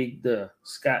big the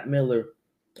Scott Miller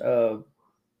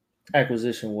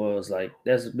acquisition was. Like,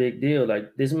 that's a big deal.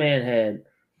 Like, this man had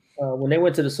when they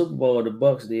went to the Super Bowl, the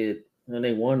Bucks did, and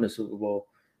they won the Super Bowl.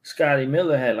 Scotty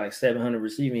Miller had like 700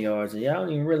 receiving yards, and y'all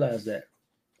don't even realize that.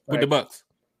 With the Bucks.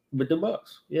 With the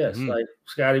Bucks, yes. Mm-hmm. Like,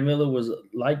 Scotty Miller was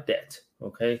like that.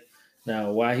 Okay.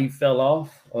 Now, why he fell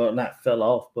off, or not fell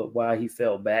off, but why he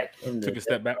fell back took a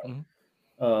step back,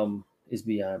 is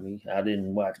beyond me. I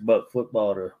didn't watch Buck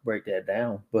football to break that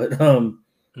down, but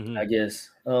I guess.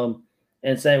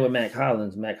 And same with Mac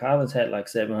Hollins. Mac Hollins had like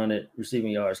 700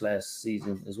 receiving yards last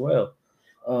season as well.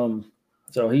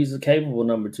 So he's a capable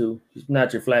number two. He's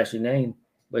not your flashy name,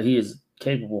 but he is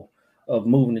capable of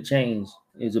moving the chains.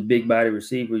 He's a big body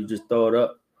receiver. You just throw it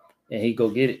up, and he go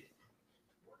get it.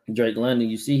 Drake London,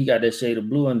 you see, he got that shade of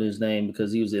blue under his name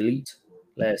because he was elite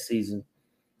last season.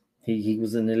 He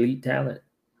was an elite talent,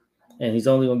 and he's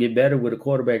only gonna get better with a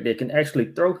quarterback that can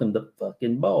actually throw him the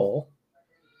fucking ball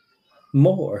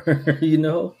more,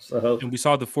 So, and we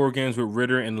saw the 4 games with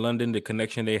Ritter and London, the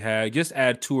connection they had. Just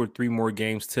add 2 or 3 more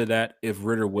games to that. If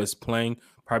Ritter was playing,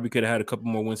 probably could have had a couple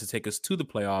more wins to take us to the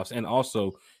playoffs, and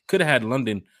also could have had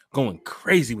London going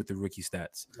crazy with the rookie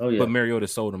stats. Oh yeah, but Mariota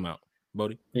sold him out.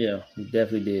 Bodie? Yeah, he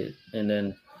definitely did. And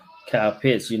then Kyle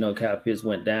Pitts, Kyle Pitts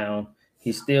went down.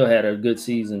 He still had a good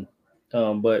season,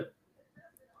 but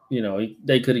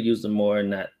they could have used him more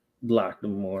and not blocked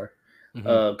him more.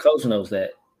 Coach knows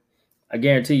that. I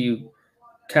guarantee you,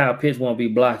 Kyle Pitts won't be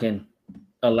blocking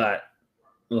a lot.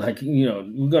 Like,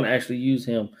 we're going to actually use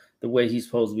him the way he's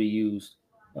supposed to be used.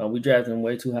 We drafted him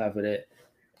way too high for that.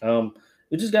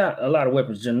 We just got a lot of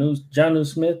weapons. Jonnu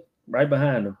Smith right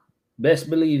behind him. Best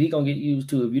believe he's going to get used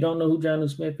too. If you don't know who Jonnu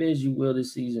Smith is, you will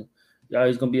this season. Y'all,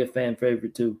 he's going to be a fan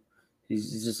favorite too.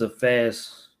 He's just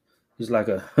he's like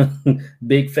a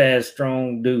big, fast,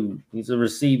 strong dude. He's a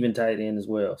receiving tight end as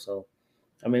well. So,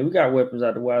 I mean, we got weapons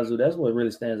out the wazoo. That's what really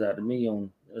stands out to me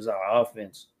is our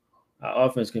offense. Our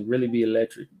offense can really be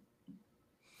electric.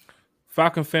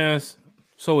 Falcon fans,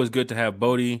 it's always good to have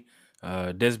Bodie,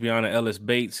 Desbiana, Ellis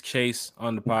Bates, Chase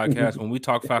on the podcast. When we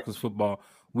talk Falcons football,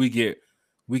 we get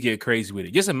crazy with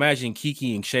it. Just imagine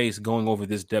Kiki and Chase going over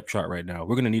this depth chart right now.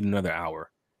 We're going to need another hour.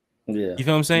 Yeah. You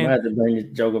feel what I'm saying? I have to bring the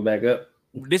Joker back up.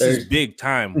 This is big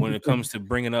time when it comes to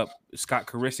bringing up Scott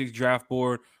Karisic's draft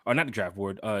board, or not the draft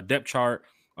board, depth chart,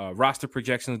 roster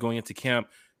projections going into camp.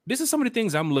 This is some of the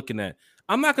things I'm looking at.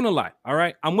 I'm not going to lie, all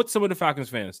right? I'm with some of the Falcons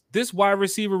fans. This wide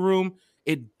receiver room,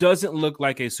 it doesn't look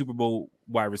like a Super Bowl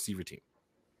wide receiver team.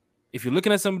 If you're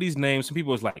looking at some of these names, some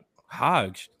people is like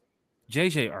Hodge,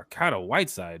 JJ Arcata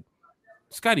Whiteside,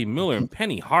 Scotty Miller, and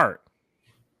Penny Hart.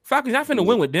 Falcons not finna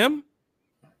win with them.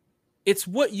 It's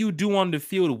what you do on the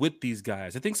field with these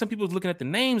guys. I think some people are looking at the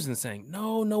names and saying,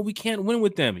 no, we can't win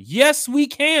with them. Yes, we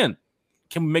can.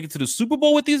 Can we make it to the Super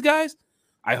Bowl with these guys?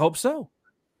 I hope so.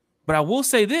 But I will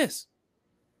say this.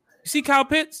 You see Kyle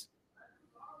Pitts?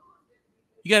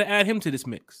 You got to add him to this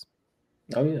mix.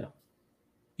 Oh, yeah.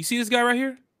 You see this guy right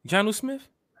here? Jonnu Smith?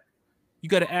 You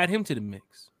got to add him to the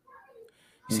mix.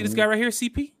 You see this guy right here,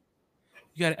 CP?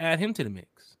 You got to add him to the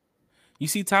mix. You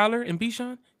see Tyler and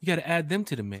Bijan? You got to add them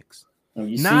to the mix.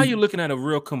 You're looking at a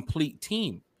real complete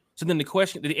team. So then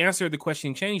the answer of the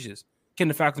question changes. Can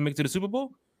the Falcons make it to the Super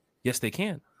Bowl? Yes, they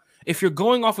can. If you're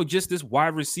going off of just this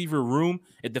wide receiver room,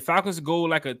 if the Falcons go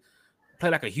play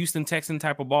like a Houston Texan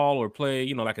type of ball, or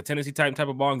play, like a Tennessee type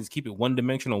of ball, and just keep it one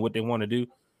dimensional on what they want to do,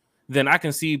 then I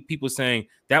can see people saying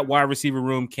that wide receiver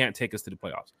room can't take us to the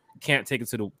playoffs, can't take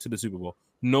us to the Super Bowl.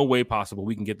 No way possible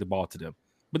we can get the ball to them.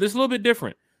 But it's a little bit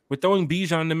different. We're throwing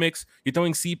Bijan in the mix. You're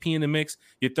throwing CP in the mix.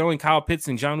 You're throwing Kyle Pitts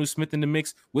and Jonnu Smith in the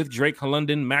mix with Drake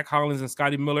London, Mac Hollins, and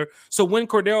Scotty Miller. So when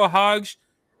Cordell Hodge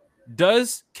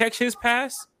does catch his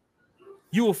pass,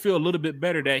 you will feel a little bit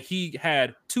better that he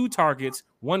had 2 targets,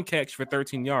 1 catch for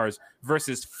 13 yards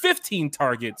versus 15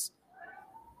 targets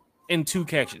and 2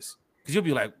 catches. Because you'll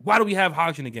be like, why do we have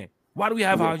Hodge in the game? Why do we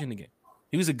have Hodge in the game?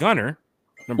 He was a gunner,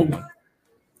 number 1.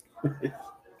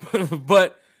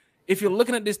 But if you're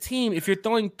looking at this team, if you're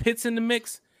throwing Pitts in the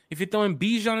mix, if you're throwing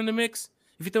Bijan in the mix,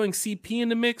 if you're throwing CP in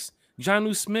the mix,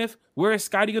 Jonnu Smith, where is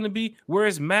Scotty going to be? Where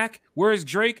is Mac? Where is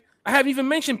Drake? I haven't even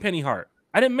mentioned Penny Hart.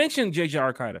 I didn't mention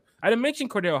JJ Arcida. I didn't mention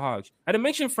Cordell Hodge. I didn't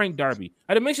mention Frank Darby.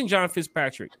 I didn't mention John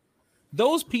Fitzpatrick.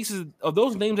 Those pieces of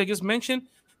those names I just mentioned,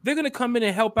 they're going to come in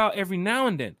and help out every now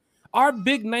and then. Our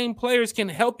big name players can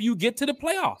help you get to the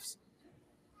playoffs.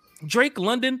 Drake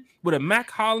London with a Mac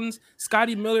Hollins,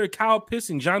 Scotty Miller, Kyle Pitts,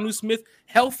 and Jonnu Smith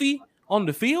healthy on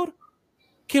the field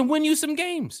can win you some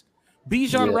games.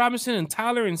 Bijan Robinson and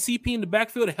Tyler and CP in the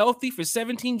backfield healthy for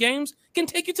 17 games can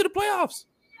take you to the playoffs.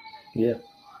 Yeah.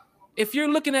 If you're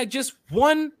looking at just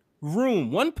one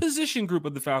room, one position group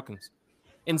of the Falcons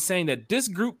and saying that this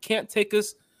group can't take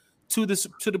us to the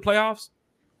playoffs,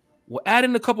 we'll add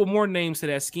in a couple more names to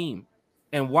that scheme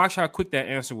and watch how quick that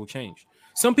answer will change.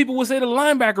 Some people will say the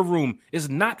linebacker room is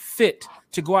not fit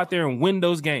to go out there and win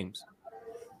those games.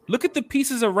 Look at the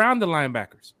pieces around the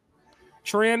linebackers.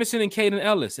 Trey Anderson and Caden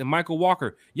Ellis and Michael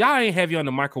Walker. Y'all ain't heavy on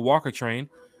the Michael Walker train,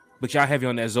 but y'all heavy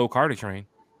on that Zoe Carter train.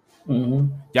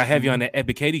 Mm-hmm. Y'all heavy on that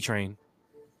Ebiketie train.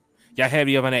 Y'all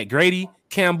heavy on that Grady,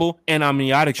 Campbell, and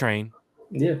Amniota train.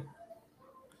 Yeah.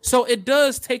 So it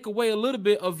does take away a little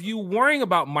bit of you worrying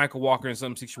about Michael Walker in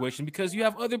some situation because you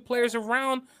have other players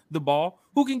around the ball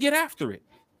who can get after it.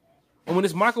 And when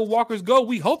it's Michael Walker's go,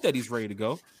 we hope that he's ready to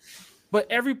go. But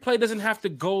every play doesn't have to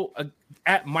go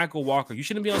at Michael Walker. You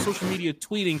shouldn't be on social media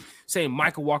tweeting saying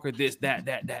Michael Walker this,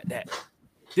 that.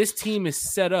 This team is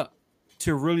set up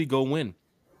to really go win.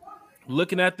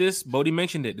 Looking at this, Bodie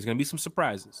mentioned it. There's going to be some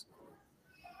surprises.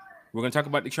 We're going to talk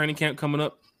about the training camp coming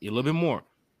up a little bit more.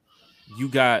 You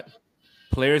got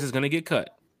players that's going to get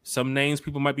cut. Some names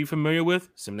people might be familiar with.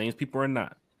 Some names people are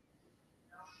not.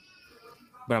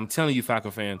 But I'm telling you,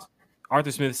 Falcon fans,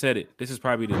 Arthur Smith said it. This is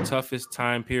probably the toughest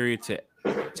time period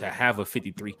to have a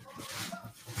 53.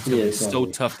 It's so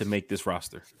tough to make this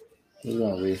roster. It's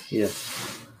gonna be, yeah.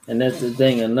 And that's the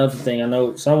thing. Another thing, I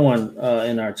know someone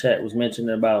in our chat was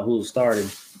mentioning about who's starting.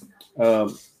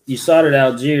 You started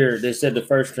Algier. They said the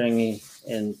first string,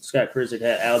 and Scott Krizik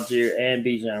had Algier and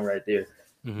Bijan right there.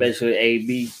 Mm-hmm. Basically, A,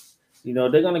 B. You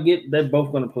know, they're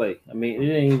both going to play. I mean,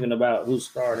 it ain't even about who's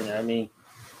starting. I mean,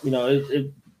 you know,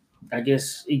 I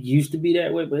guess it used to be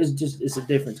that way, but it's a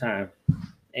different time.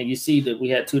 And you see that we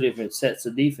had two different sets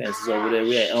of defenses over there.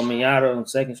 We had Elmiato on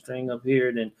second string up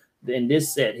here. Then in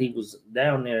this set, he was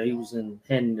down there. He was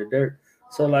handing the dirt.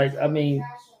 So, like, I mean,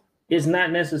 it's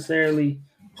not necessarily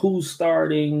who's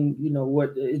starting, you know,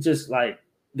 what. It's just like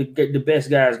the best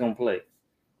guy is going to play.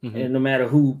 Mm-hmm. And no matter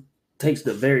who takes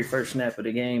the very first snap of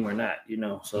the game or not, you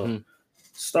know. So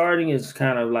starting is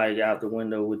kind of like out the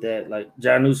window with that. Like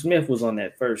Jonnu Smith was on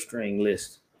that first string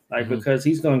list, like because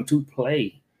he's going to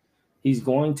play. He's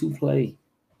going to play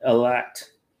a lot.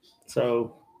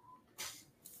 So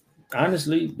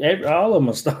honestly, all of them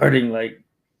are starting. Like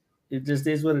it just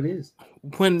is what it is.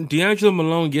 When D'Angelo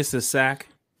Malone gets a sack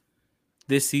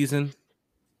this season,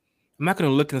 I'm not going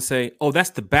to look and say, "Oh,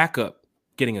 that's the backup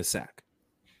getting a sack."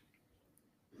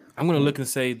 I'm going to look and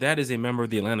say that is a member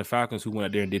of the Atlanta Falcons who went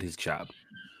out there and did his job.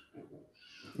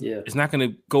 Yeah. It's not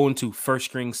going to go into first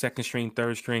string, second string,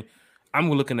 third string. I'm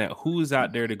looking at who's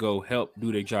out there to go help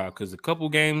do their job. Because a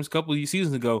couple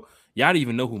seasons ago, y'all didn't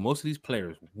even know who most of these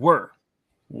players were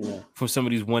from some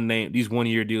of these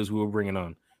one-year deals we were bringing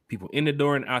on. People in the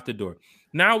door and out the door.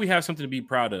 Now we have something to be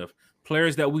proud of.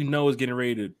 Players that we know is getting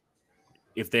ready to,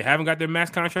 if they haven't got their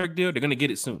max contract deal, they're going to get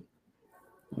it soon.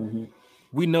 Mm-hmm.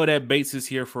 We know that Bates is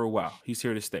here for a while. He's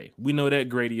here to stay. We know that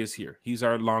Grady is here. He's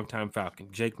our longtime Falcon.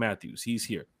 Jake Matthews, he's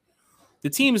here. The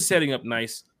team is setting up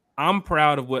nice. I'm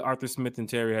proud of what Arthur Smith and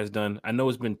Terry has done. I know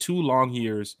it's been 2 long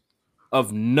years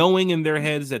of knowing in their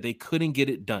heads that they couldn't get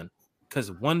it done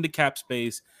because 1, the cap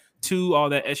space, 2, all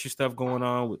that extra stuff going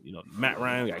on with Matt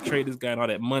Ryan. We got to trade this guy and all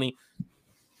that money.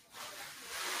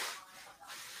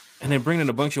 And then bringing in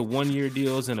a bunch of 1-year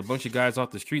deals and a bunch of guys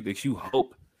off the street that you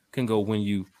hope can go win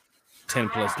you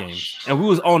 10+ games. And we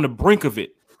was on the brink of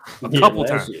it a couple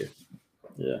times. Year.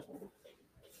 Yeah.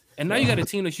 And now you got a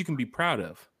team that you can be proud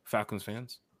of, Falcons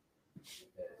fans.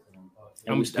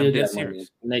 I'm dead serious.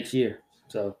 Next year.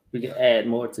 So we can add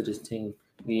more to this team.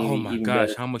 Oh my gosh,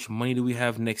 better. How much money do we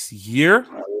have next year?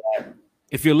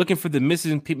 If you're looking for the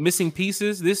missing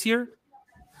pieces this year,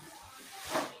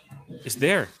 it's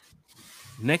there.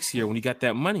 Next year when you got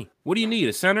that money. What do you need?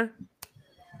 A center?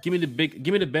 Give me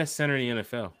the best center in the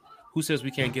NFL. Who says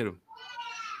we can't get him?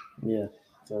 Yeah.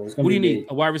 So what do you need?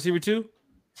 A wide receiver too?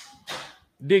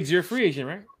 Diggs, you're a free agent,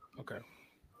 right? Okay.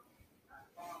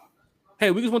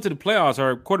 Hey, we just went to the playoffs.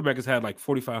 Our quarterback has had like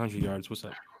 4,500 yards. What's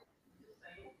up?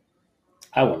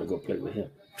 I want to go play with him.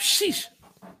 Sheesh.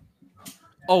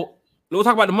 Oh, We'll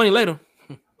talk about the money later.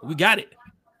 We got it.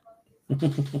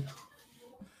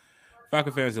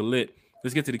 Falcon fans are lit.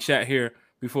 Let's get to the chat here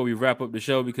before we wrap up the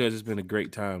show because it's been a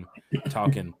great time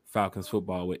talking Falcons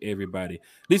football with everybody.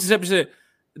 Lisa Shepard said,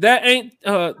 that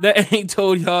ain't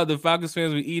told y'all the Falcons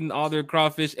fans were eating all their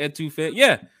crawfish at Touffet.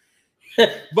 Yeah.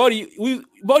 Bodie, you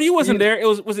wasn't there.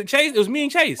 Was it Chase? It was me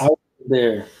and Chase. I wasn't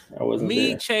there. I wasn't me,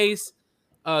 there. Chase,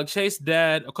 Chase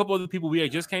dad, a couple other people. We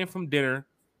had just came from dinner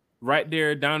right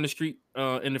there down the street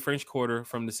in the French Quarter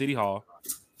from the City Hall.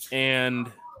 And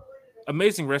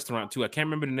amazing restaurant too. I can't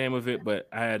remember the name of it, but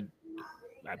I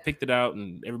picked it out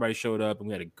and everybody showed up and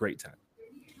we had a great time.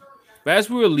 But as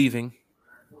we were leaving,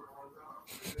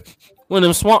 one of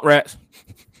them swamp rats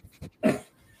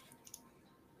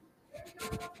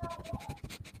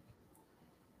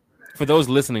for those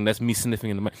listening, that's me sniffing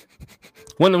in the mic.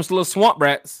 One of them little swamp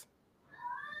rats,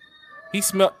 he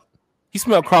smelled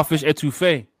crawfish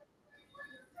etouffee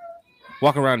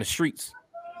walking around the streets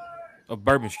of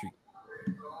Bourbon Street.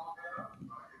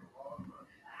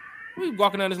 We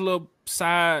walking down this little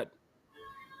side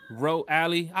road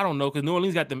alley. I don't know, because New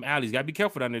Orleans got them alleys. Got to be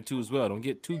careful down there too as well. Don't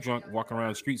get too drunk walking around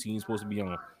the streets you ain't supposed to be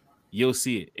on. You'll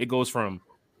see it. It goes from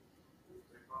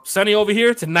sunny over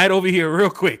here to night over here real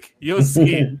quick. You'll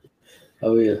see it.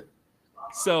 Oh, yeah.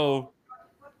 So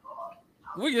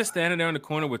we're just standing there in the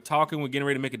corner. We're talking. We're getting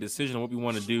ready to make a decision on what we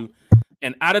want to do.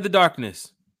 And out of the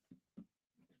darkness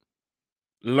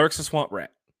lurks a swamp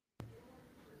rat.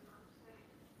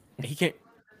 And he can't,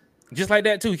 just like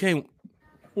that too, he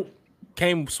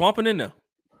came swamping in there.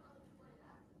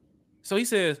 So he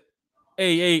says,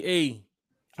 hey,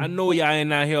 I know y'all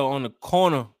ain't out here on the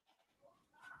corner.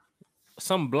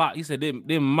 Some block. He said,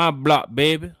 they're my block,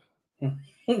 baby.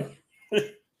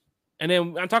 And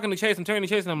then I'm talking to Chase. I'm turning to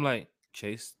Chase, and I'm like,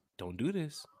 Chase, don't do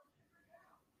this.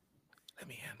 Let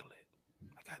me handle it.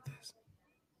 I got this.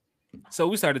 So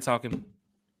we started talking,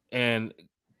 and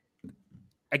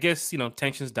I guess,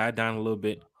 tensions died down a little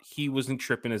bit. He wasn't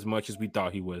tripping as much as we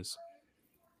thought he was.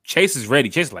 Chase is ready.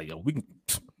 Chase is like, yo,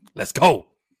 let's go.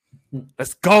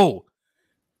 Let's go.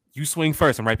 You swing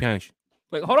first. I'm right behind you.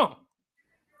 Like, hold on.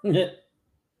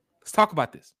 Let's talk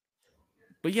about this.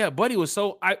 But yeah, Buddy was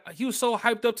so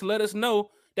hyped up to let us know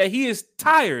that he is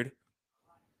tired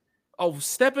of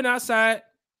stepping outside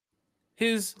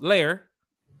his lair.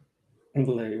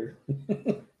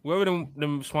 Wherever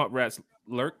them swamp rats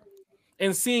lurk,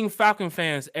 and seeing Falcon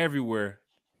fans everywhere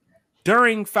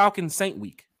during Falcon Saint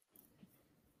Week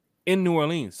in New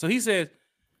Orleans. So he said,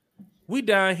 we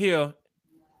down here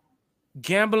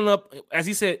gambling up, as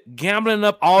he said, gambling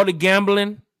up all the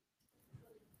gambling.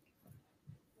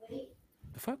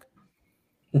 The fuck?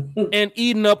 And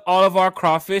eating up all of our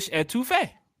crawfish at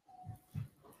Touffet.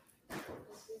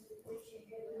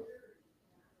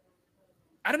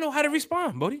 I don't know how to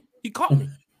respond, Bodie. He caught me.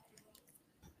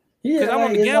 Because I'm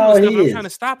on the gambling stuff and I'm trying to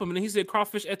stop him. And then he said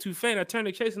crawfish etouffee. And I turned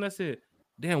to Chase and I said,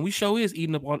 damn, we sure is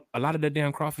eating up a lot of that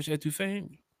damn crawfish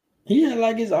etouffee. Yeah,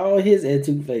 like it's all his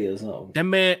etouffee or something. That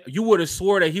man, you would have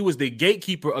swore that he was the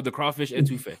gatekeeper of the crawfish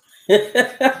etouffee.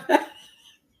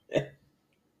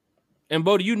 And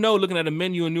Bodie, looking at the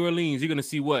menu in New Orleans, you're going to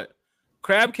see what?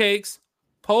 Crab cakes,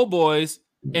 po' boys,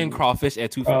 and crawfish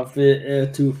etouffee. Crawfish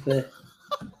etouffee.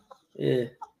 Yeah,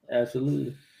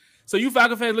 absolutely. So you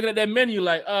Falcon fans looking at that menu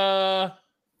like, I'm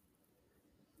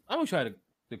gonna try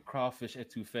the crawfish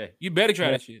etouffee. You better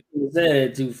try that shit. It's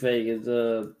that etouffee is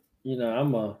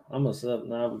I'm a sub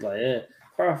now. I was like, yeah,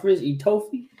 crawfish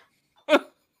etouffee.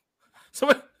 So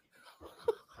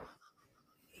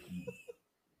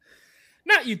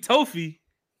not etouffee.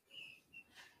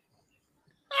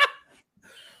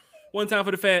 One time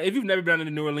for the fan. If you've never been to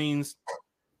New Orleans,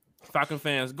 Falcon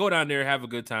fans, go down there, have a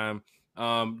good time.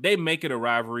 They make it a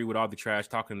rivalry with all the trash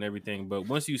talking and everything, but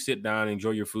once you sit down,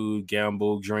 enjoy your food,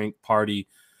 gamble, drink, party,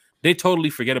 they totally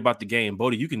forget about the game.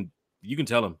 Bodie, you can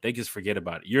tell them they just forget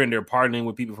about it. You're in there partying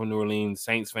with people from New Orleans,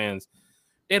 Saints fans.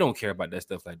 They don't care about that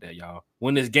stuff like that, y'all.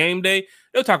 When it's game day,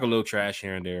 they'll talk a little trash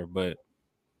here and there, but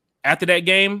after that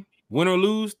game, win or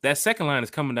lose, that second line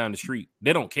is coming down the street.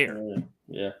 They don't care.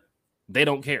 Yeah. They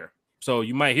don't care. So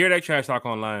you might hear that trash talk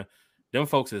online. Them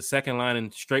folks is second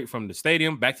lining straight from the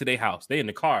stadium back to their house. They in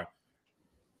the car.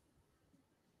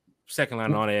 Second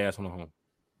line on their ass on the home.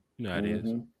 You know how it is.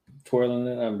 Twirling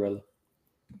that umbrella.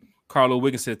 Carlo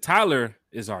Wiggins said, Tyler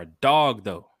is our dog,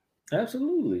 though.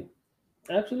 Absolutely.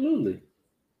 That's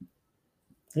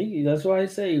why I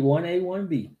say 1A,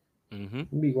 1B.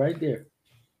 We'll be right there.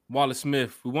 Wallace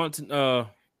Smith, we won't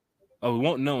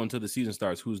know until the season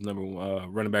starts who's number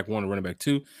running back 1 or running back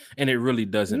 2, and it really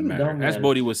doesn't matter. As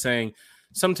Bodie was saying,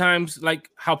 sometimes like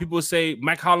how people say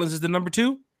Mike Hollins is the number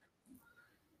 2.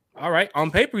 All right, on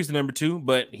paper he's the number 2,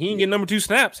 but he ain't getting number 2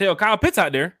 snaps. Hell, Kyle Pitts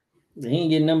out there. He ain't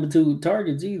getting number 2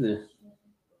 targets either.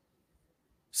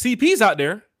 CP's out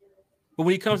there, but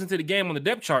when he comes into the game on the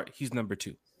depth chart, he's number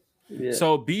 2. Yeah.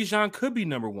 So Bijan could be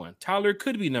number 1. Tyler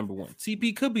could be number 1.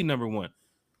 CP could be number 1.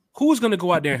 Who's going to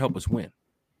go out there and help us win?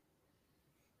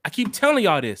 I keep telling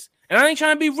y'all this, and I ain't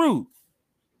trying to be rude,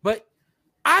 but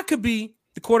I could be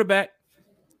the quarterback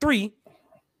 3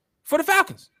 for the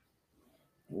Falcons.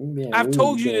 I've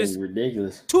told you this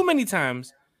ridiculous too many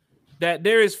times that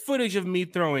there is footage of me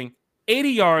throwing 80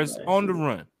 yards on the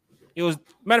run. It was,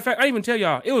 matter of fact, I didn't even tell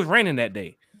y'all, it was raining that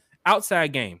day.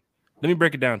 Outside game. Let me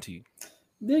break it down to you.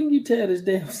 Didn't you tell this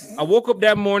damn? I woke up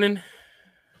that morning.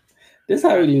 This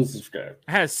how you subscribe.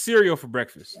 I had cereal for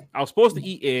breakfast. I was supposed to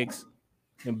eat eggs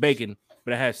and bacon,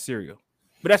 but I had cereal.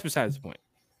 But that's besides the point.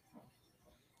 I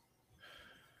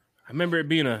remember it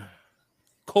being a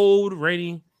cold,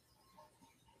 rainy.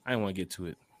 I didn't want to get to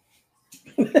it.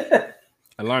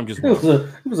 Alarm just went.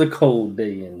 It was a cold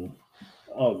day in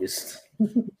August.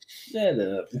 Shut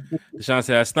up. Deshaun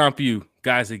said, I stomp you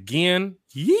guys again.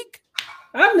 Yeek.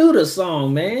 I knew the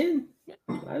song, man.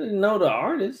 I didn't know the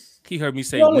artist. He heard me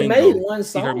say only Wingo. made one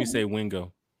song. He heard me say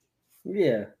Wingo.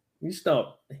 Yeah. You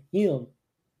stopped him.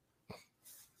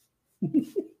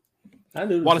 I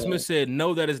knew Wallace Smith said,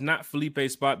 no, that is not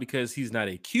Felipe's spot because he's not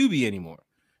a QB anymore.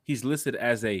 He's listed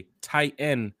as a tight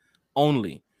end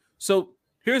only. So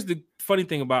here's the funny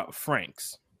thing about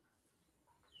Franks.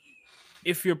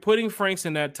 If you're putting Franks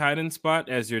in that tight end spot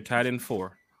as your tight end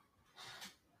 4,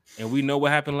 and we know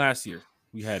what happened last year.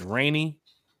 We had Rainey,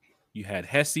 you had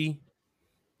Hesse,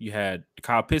 you had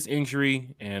Kyle Pitts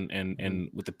injury, and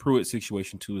with the Pruitt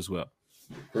situation too as well.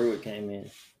 Pruitt came in,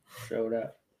 showed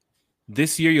up.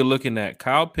 This year you're looking at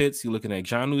Kyle Pitts, you're looking at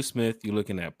Jonnu Smith, you're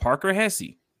looking at Parker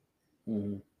Hesse.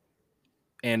 Mm-hmm.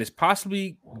 And it's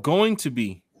possibly going to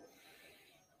be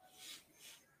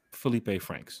Felipe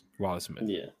Franks, Wallace Smith.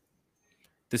 Yeah.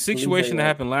 The situation that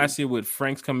happened last year with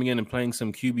Franks coming in and playing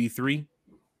some QB3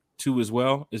 too as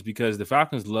well is because the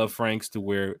Falcons love Franks to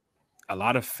where a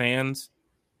lot of fans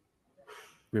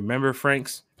remember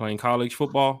Franks playing college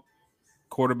football,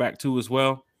 quarterback too as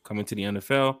well, coming to the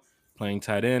NFL, playing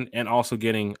tight end, and also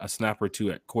getting a snap or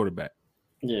 2 at quarterback.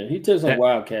 Yeah, he took some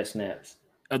wildcat snaps.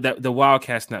 The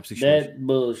wildcat snap situation. That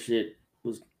bullshit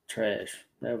was trash.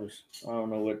 That was, I don't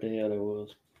know what the hell that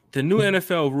was. The new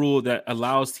NFL rule that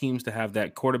allows teams to have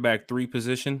that quarterback 3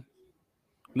 position.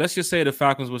 Let's just say the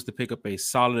Falcons was to pick up a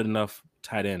solid enough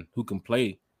tight end who can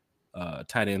play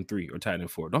tight end 3 or tight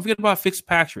end 4. Don't forget about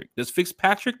Fitzpatrick. Does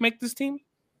Fitzpatrick make this team?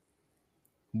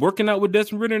 Working out with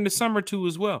Desmond Ridder in the summer too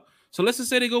as well. So let's just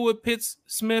say they go with Pitts,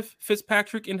 Smith,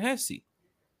 Fitzpatrick, and Hesse.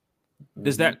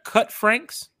 Does that cut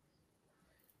Franks?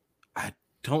 I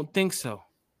don't think so.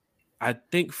 I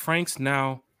think Franks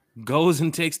now goes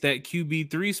and takes that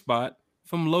QB3 spot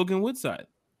from Logan Woodside.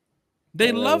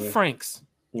 They love Franks.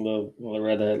 I'd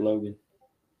rather have Logan.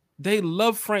 They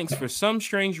love Franks for some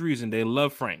strange reason. They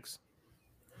love Franks.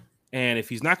 And if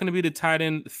he's not going to be the tight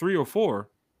end 3 or 4,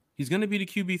 he's going to be the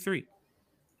QB3.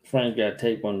 Frank got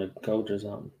tape on the coach or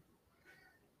something.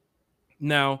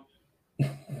 Now,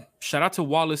 shout out to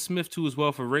Wallace Smith too as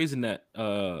well for raising that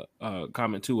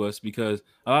comment to us, because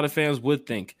a lot of fans would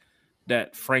think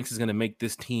that Franks is going to make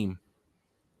this team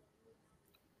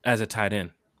as a tight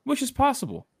end, which is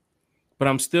possible. But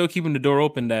I'm still keeping the door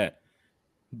open that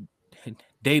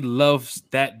they love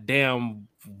that damn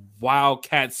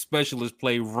wildcat specialist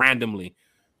play randomly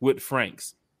with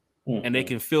Franks. Mm-hmm. And they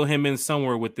can fill him in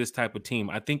somewhere with this type of team.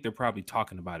 I think they're probably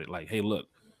talking about it like, hey, look,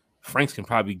 Franks can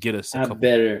probably get us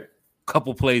a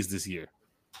couple plays this year.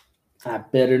 I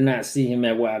better not see him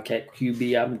at Wildcat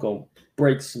QB. I'm going to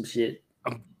break some shit.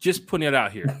 I'm just putting it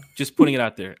out here. Just putting it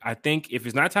out there. I think if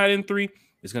it's not tight end 3,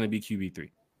 it's going to be QB3.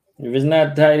 If it's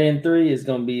not tight end 3, it's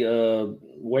going to be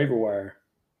waiver wire.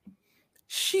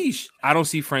 Sheesh. I don't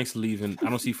see Franks leaving. I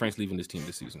don't see Franks leaving this team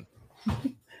this season.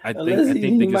 I think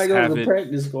they just have it.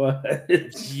 Practice squad.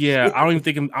 Yeah, I don't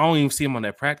even see him on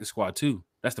that practice squad too.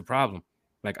 That's the problem.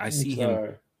 Like I see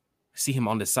him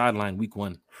on the sideline week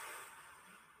 1.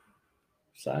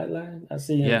 Sideline? I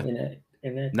see him in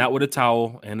that. Not with a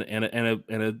towel and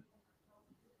the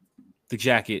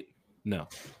jacket. No.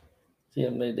 See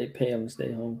him, they pay him to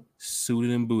stay home. Suited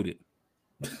and booted.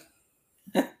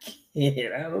 I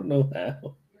don't know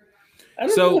how. I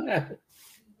don't know how.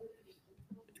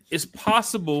 It's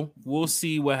possible we'll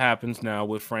see what happens now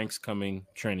with Frank's coming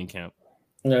training camp.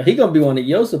 No, he's gonna be one of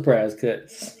your surprise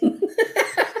cuts.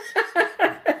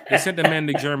 They sent the man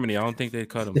to Germany. I don't think they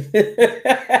cut him.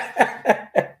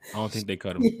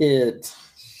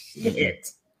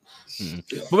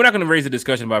 But we're not going to raise a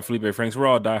discussion about Felipe Franks. We're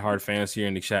all diehard fans here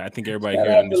in the chat. I think everybody Shout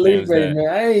here out to understands Felipe, that. man.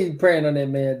 I ain't praying on that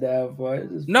man downfall.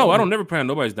 No, I don't never pray on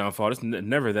nobody's downfall. It's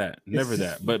never that. Never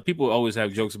that. But people always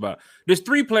have jokes about. There's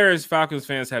 3 players Falcons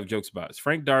fans have jokes about. It's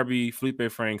Frank Darby,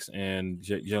 Felipe Franks, and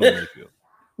Jalen Mayfield.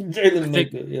 Jalen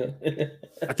Mayfield, yeah.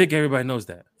 I think everybody knows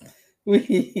that. I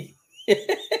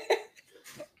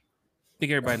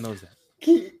think everybody knows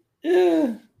that.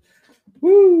 Yeah.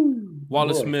 Woo.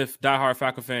 Wallace Smith, diehard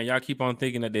Falcon fan. Y'all keep on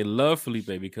thinking that they love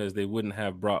Felipe because they wouldn't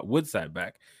have brought Woodside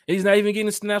back. And he's not even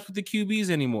getting snaps with the QBs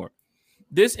anymore.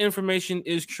 This information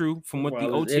is true from what the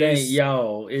OTAs. It ain't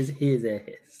y'all, it's his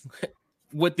ass.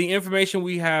 What the information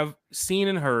we have seen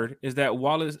and heard is that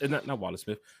not Wallace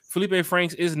Smith, Felipe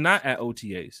Franks is not at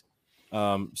OTAs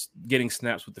getting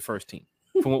snaps with the first team.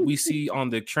 From what we see on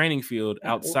the training field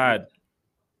outside,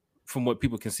 from what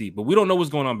people can see. But we don't know what's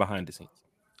going on behind the scenes.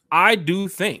 I do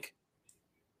think.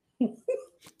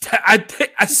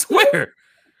 I swear.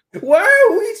 Why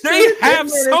are we? They have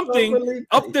something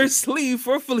up their sleeve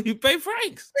for Felipe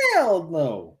Franks. Hell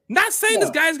no. Not saying this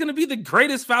guy is going to be the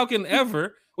greatest Falcon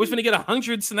ever. We're going to get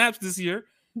 100 snaps this year.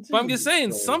 But I'm just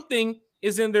saying something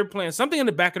is in their plan. Something in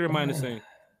the back of their mind is saying,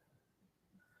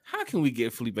 how can we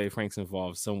get Felipe Franks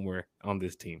involved somewhere on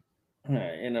this team? All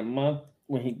right, in a month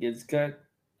when he gets cut,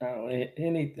 I don't hit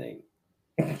anything.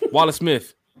 Wallace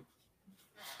Smith,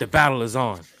 the battle is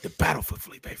on. The battle for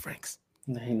Felipe Franks.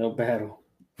 There ain't no battle.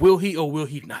 Will he or will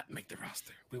he not make the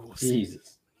roster? We will see.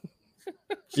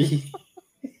 Jesus.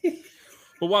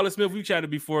 But Wallace Smith, we chatted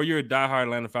before. You're a diehard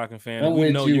Atlanta Falcon fan. And we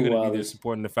know you're going to be there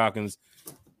supporting the Falcons.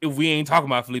 If we ain't talking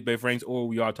about Felipe Franks or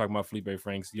we are talking about Felipe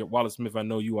Franks, Wallace Smith, I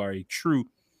know you are a true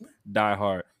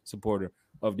diehard supporter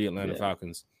of the Atlanta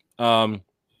Falcons.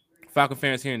 Falcon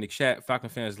fans here in the chat, Falcon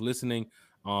fans listening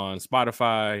on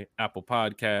Spotify, Apple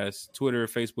Podcasts, Twitter,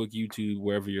 Facebook, YouTube,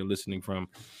 wherever you're listening from,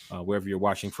 wherever you're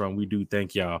watching from, we do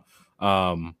thank y'all.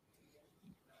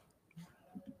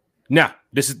 Now,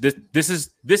 this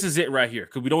is it right here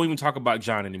because we don't even talk about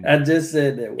John anymore. I just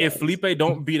said that. If Felipe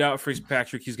don't beat out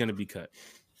Fitzpatrick, he's going to be cut.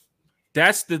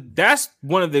 That's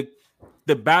one of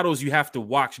the battles you have to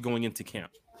watch going into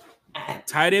camp.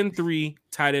 Tight end 3,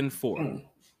 tight end 4.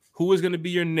 Who is going to be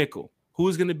your nickel? Who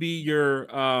is going to be your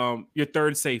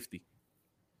third safety?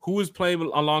 Who is playing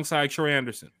alongside Troy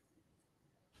Anderson?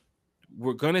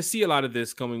 We're going to see a lot of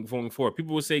this going forward.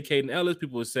 People will say Caden Ellis.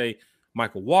 People will say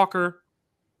Michael Walker.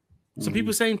 Some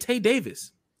people saying Tay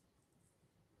Davis.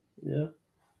 Yeah.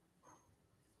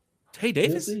 Tay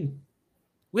Davis?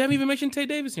 We haven't even mentioned Tay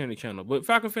Davis here on the channel. But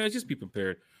Falcon fans, just be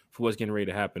prepared for what's getting ready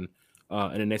to happen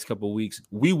in the next couple of weeks.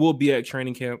 We will be at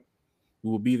training camp. We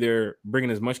will be there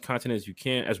bringing as much content as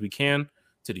we can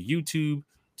to the YouTube,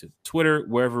 to Twitter,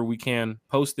 wherever we can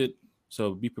post it.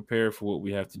 So be prepared for what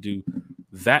we have to do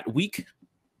that week.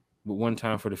 But one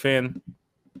time for the fan.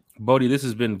 Bodie, this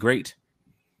has been great.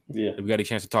 Yeah. We got a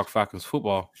chance to talk Falcons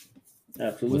football.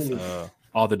 Absolutely. With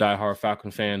all the diehard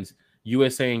Falcon fans.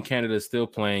 USA and Canada is still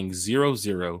playing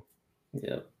 0-0.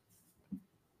 Yeah.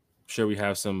 Sure, we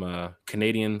have some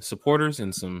Canadian supporters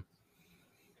and some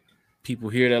people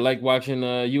here that like watching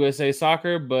USA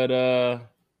soccer, but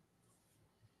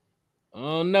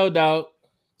no doubt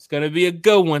it's gonna be a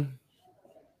good one.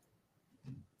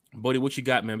 Bodie, what you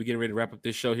got, man? We getting ready to wrap up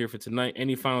this show here for tonight.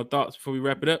 Any final thoughts before we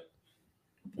wrap it up?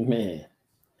 Man,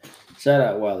 shout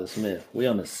out Wallace Smith. We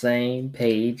on the same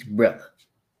page, brother.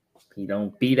 He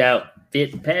don't beat out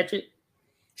Fitzpatrick.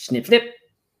 Snip, snip.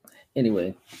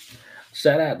 Anyway,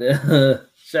 shout out to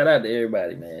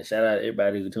everybody, man. Shout out to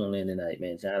everybody who tuned in tonight,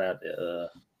 man. Shout out to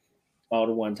all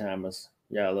the one-timers.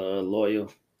 Y'all are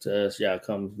loyal to us. Y'all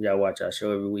watch our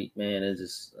show every week, man. I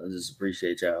just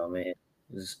appreciate y'all, man.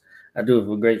 I do it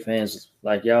for great fans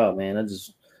like y'all, man. I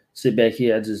just sit back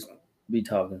here. I just be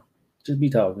talking. Just be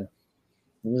talking.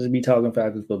 Just be talking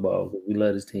Falcons football because we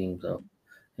love this team. So,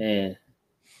 and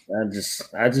I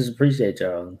just appreciate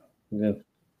y'all. I'm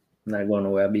not going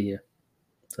nowhere. I'll be here.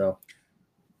 So.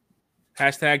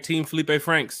 Hashtag Team Felipe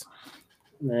Franks.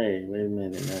 Hey, wait a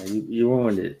minute. Now. You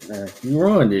ruined it. You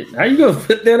ruined it. How you going to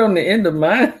put that on the end of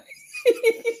mine?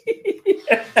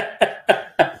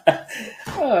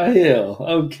 Oh, hell.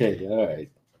 Okay. All right.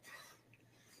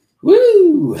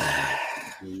 Woo!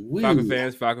 Falcon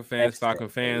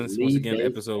fans. Once again,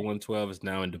 episode 112 is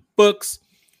now in the books.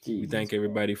 Jesus. We thank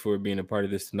everybody for being a part of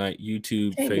this tonight.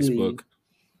 YouTube, Facebook.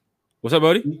 What's up,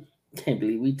 buddy? Can't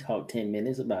believe we talked 10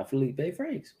 minutes about Felipe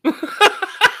Franks.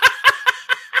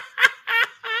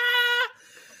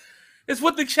 It's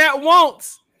what the chat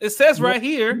wants. It says right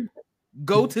here,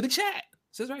 go to the chat.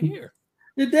 It says right here.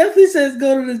 It definitely says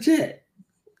go to the chat.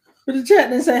 But the chat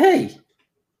didn't say, hey.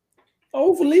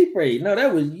 Oh, Felipe. No,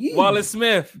 that was you. Wallace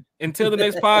Smith. Until the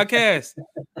next podcast,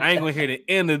 I ain't gonna hear the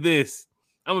end of this.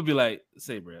 I'm gonna be like,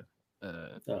 say, bro,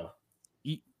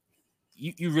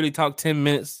 you really talk 10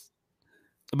 minutes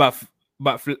about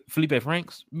Felipe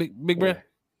Franks, big bro?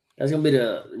 That's gonna be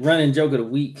the running joke of the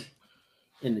week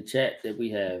in the chat that we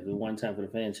have. The one time for the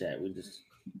fan chat, we just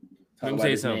talk about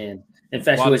this man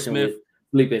infatuation with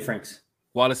Felipe Franks.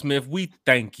 Wallace Smith, we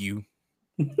thank you.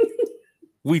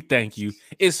 We thank you.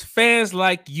 It's fans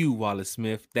like you, Wallace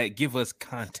Smith, that give us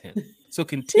content. So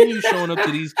continue showing up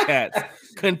to these cats.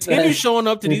 Continue showing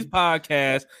up to these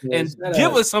podcasts and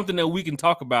give us something that we can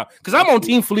talk about. Because I'm on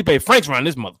Team Felipe Franks around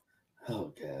this mother.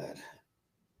 Oh, God.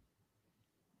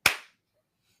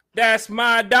 That's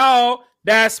my dog.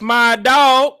 That's my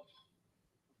dog.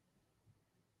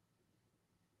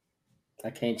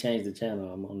 I can't change the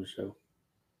channel. I'm on the show.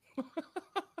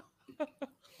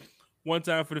 One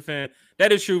time for the fan.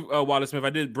 That is true, Wallace Smith.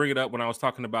 I did bring it up when I was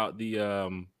talking about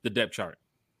the depth chart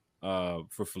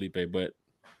for Felipe, but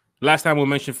last time we'll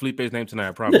mention Felipe's name tonight.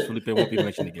 I promise Felipe won't be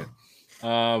mentioned again.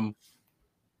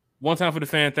 One time for the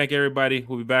fan. Thank everybody.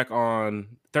 We'll be back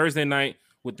on Thursday night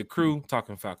with the crew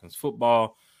talking Falcons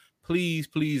football. Please,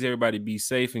 everybody be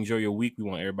safe. Enjoy your week. We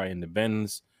want everybody in the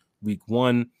Benz week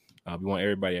 1. We want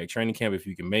everybody at training camp if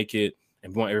you can make it,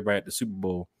 and we want everybody at the Super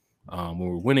Bowl when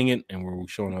we're winning it and we're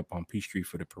showing up on Peachtree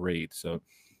for the parade. So,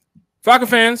 Falcon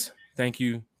fans, thank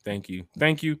you.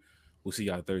 We'll see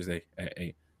y'all Thursday at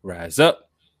 8. Rise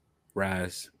up.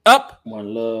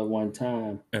 One love, one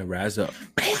time, and rise up.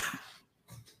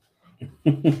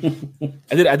 I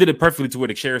did it perfectly to where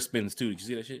the chair spins too. Did you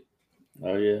see that shit?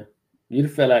 Oh yeah, you'd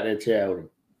have fell out that chair with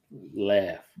a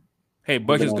laugh. Hey,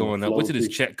 budget's going up. Wait till this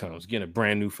check comes. Getting a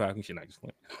brand new Falcon shit. I just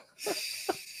went.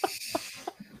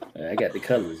 I got the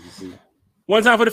colors, you see. One time for the